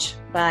so much.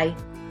 Bye.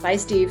 Bye,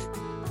 Steve.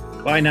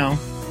 Bye now.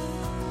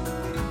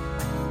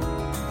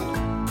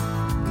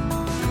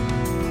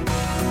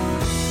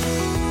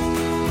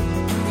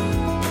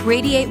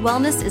 Radiate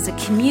Wellness is a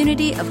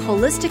community of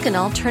holistic and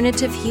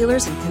alternative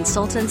healers and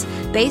consultants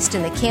based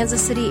in the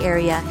Kansas City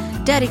area,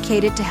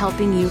 dedicated to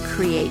helping you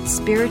create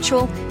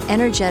spiritual,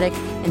 energetic,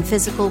 and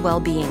physical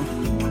well-being.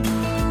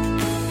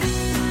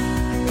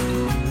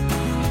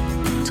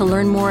 To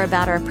learn more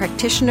about our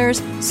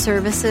practitioners,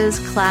 services,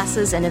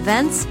 classes, and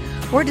events,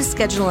 or to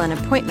schedule an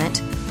appointment,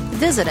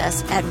 visit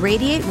us at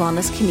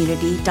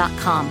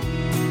radiatewellnesscommunity.com.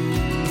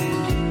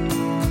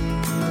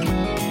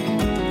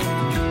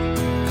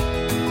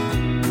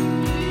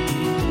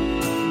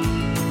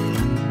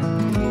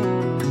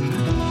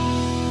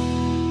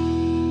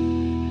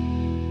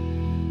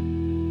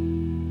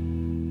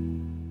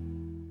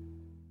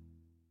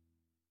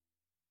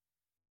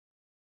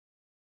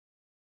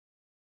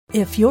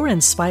 If you're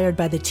inspired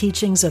by the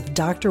teachings of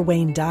Dr.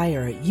 Wayne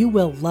Dyer, you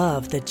will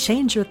love the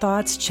Change Your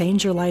Thoughts,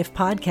 Change Your Life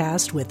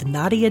podcast with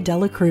Nadia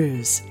Dela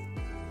Cruz.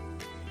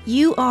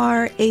 You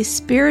are a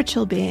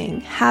spiritual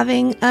being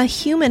having a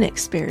human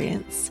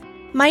experience.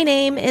 My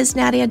name is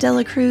Nadia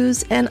Dela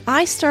Cruz, and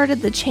I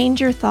started the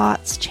Change Your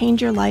Thoughts,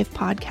 Change Your Life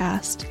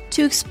podcast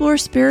to explore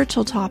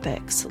spiritual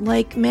topics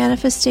like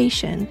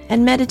manifestation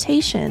and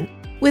meditation,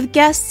 with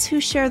guests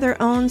who share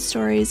their own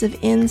stories of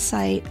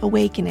insight,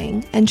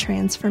 awakening, and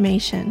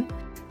transformation.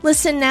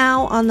 Listen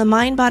now on the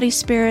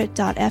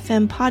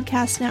mindbodyspirit.fm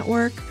podcast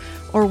network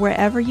or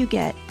wherever you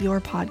get your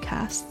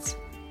podcasts.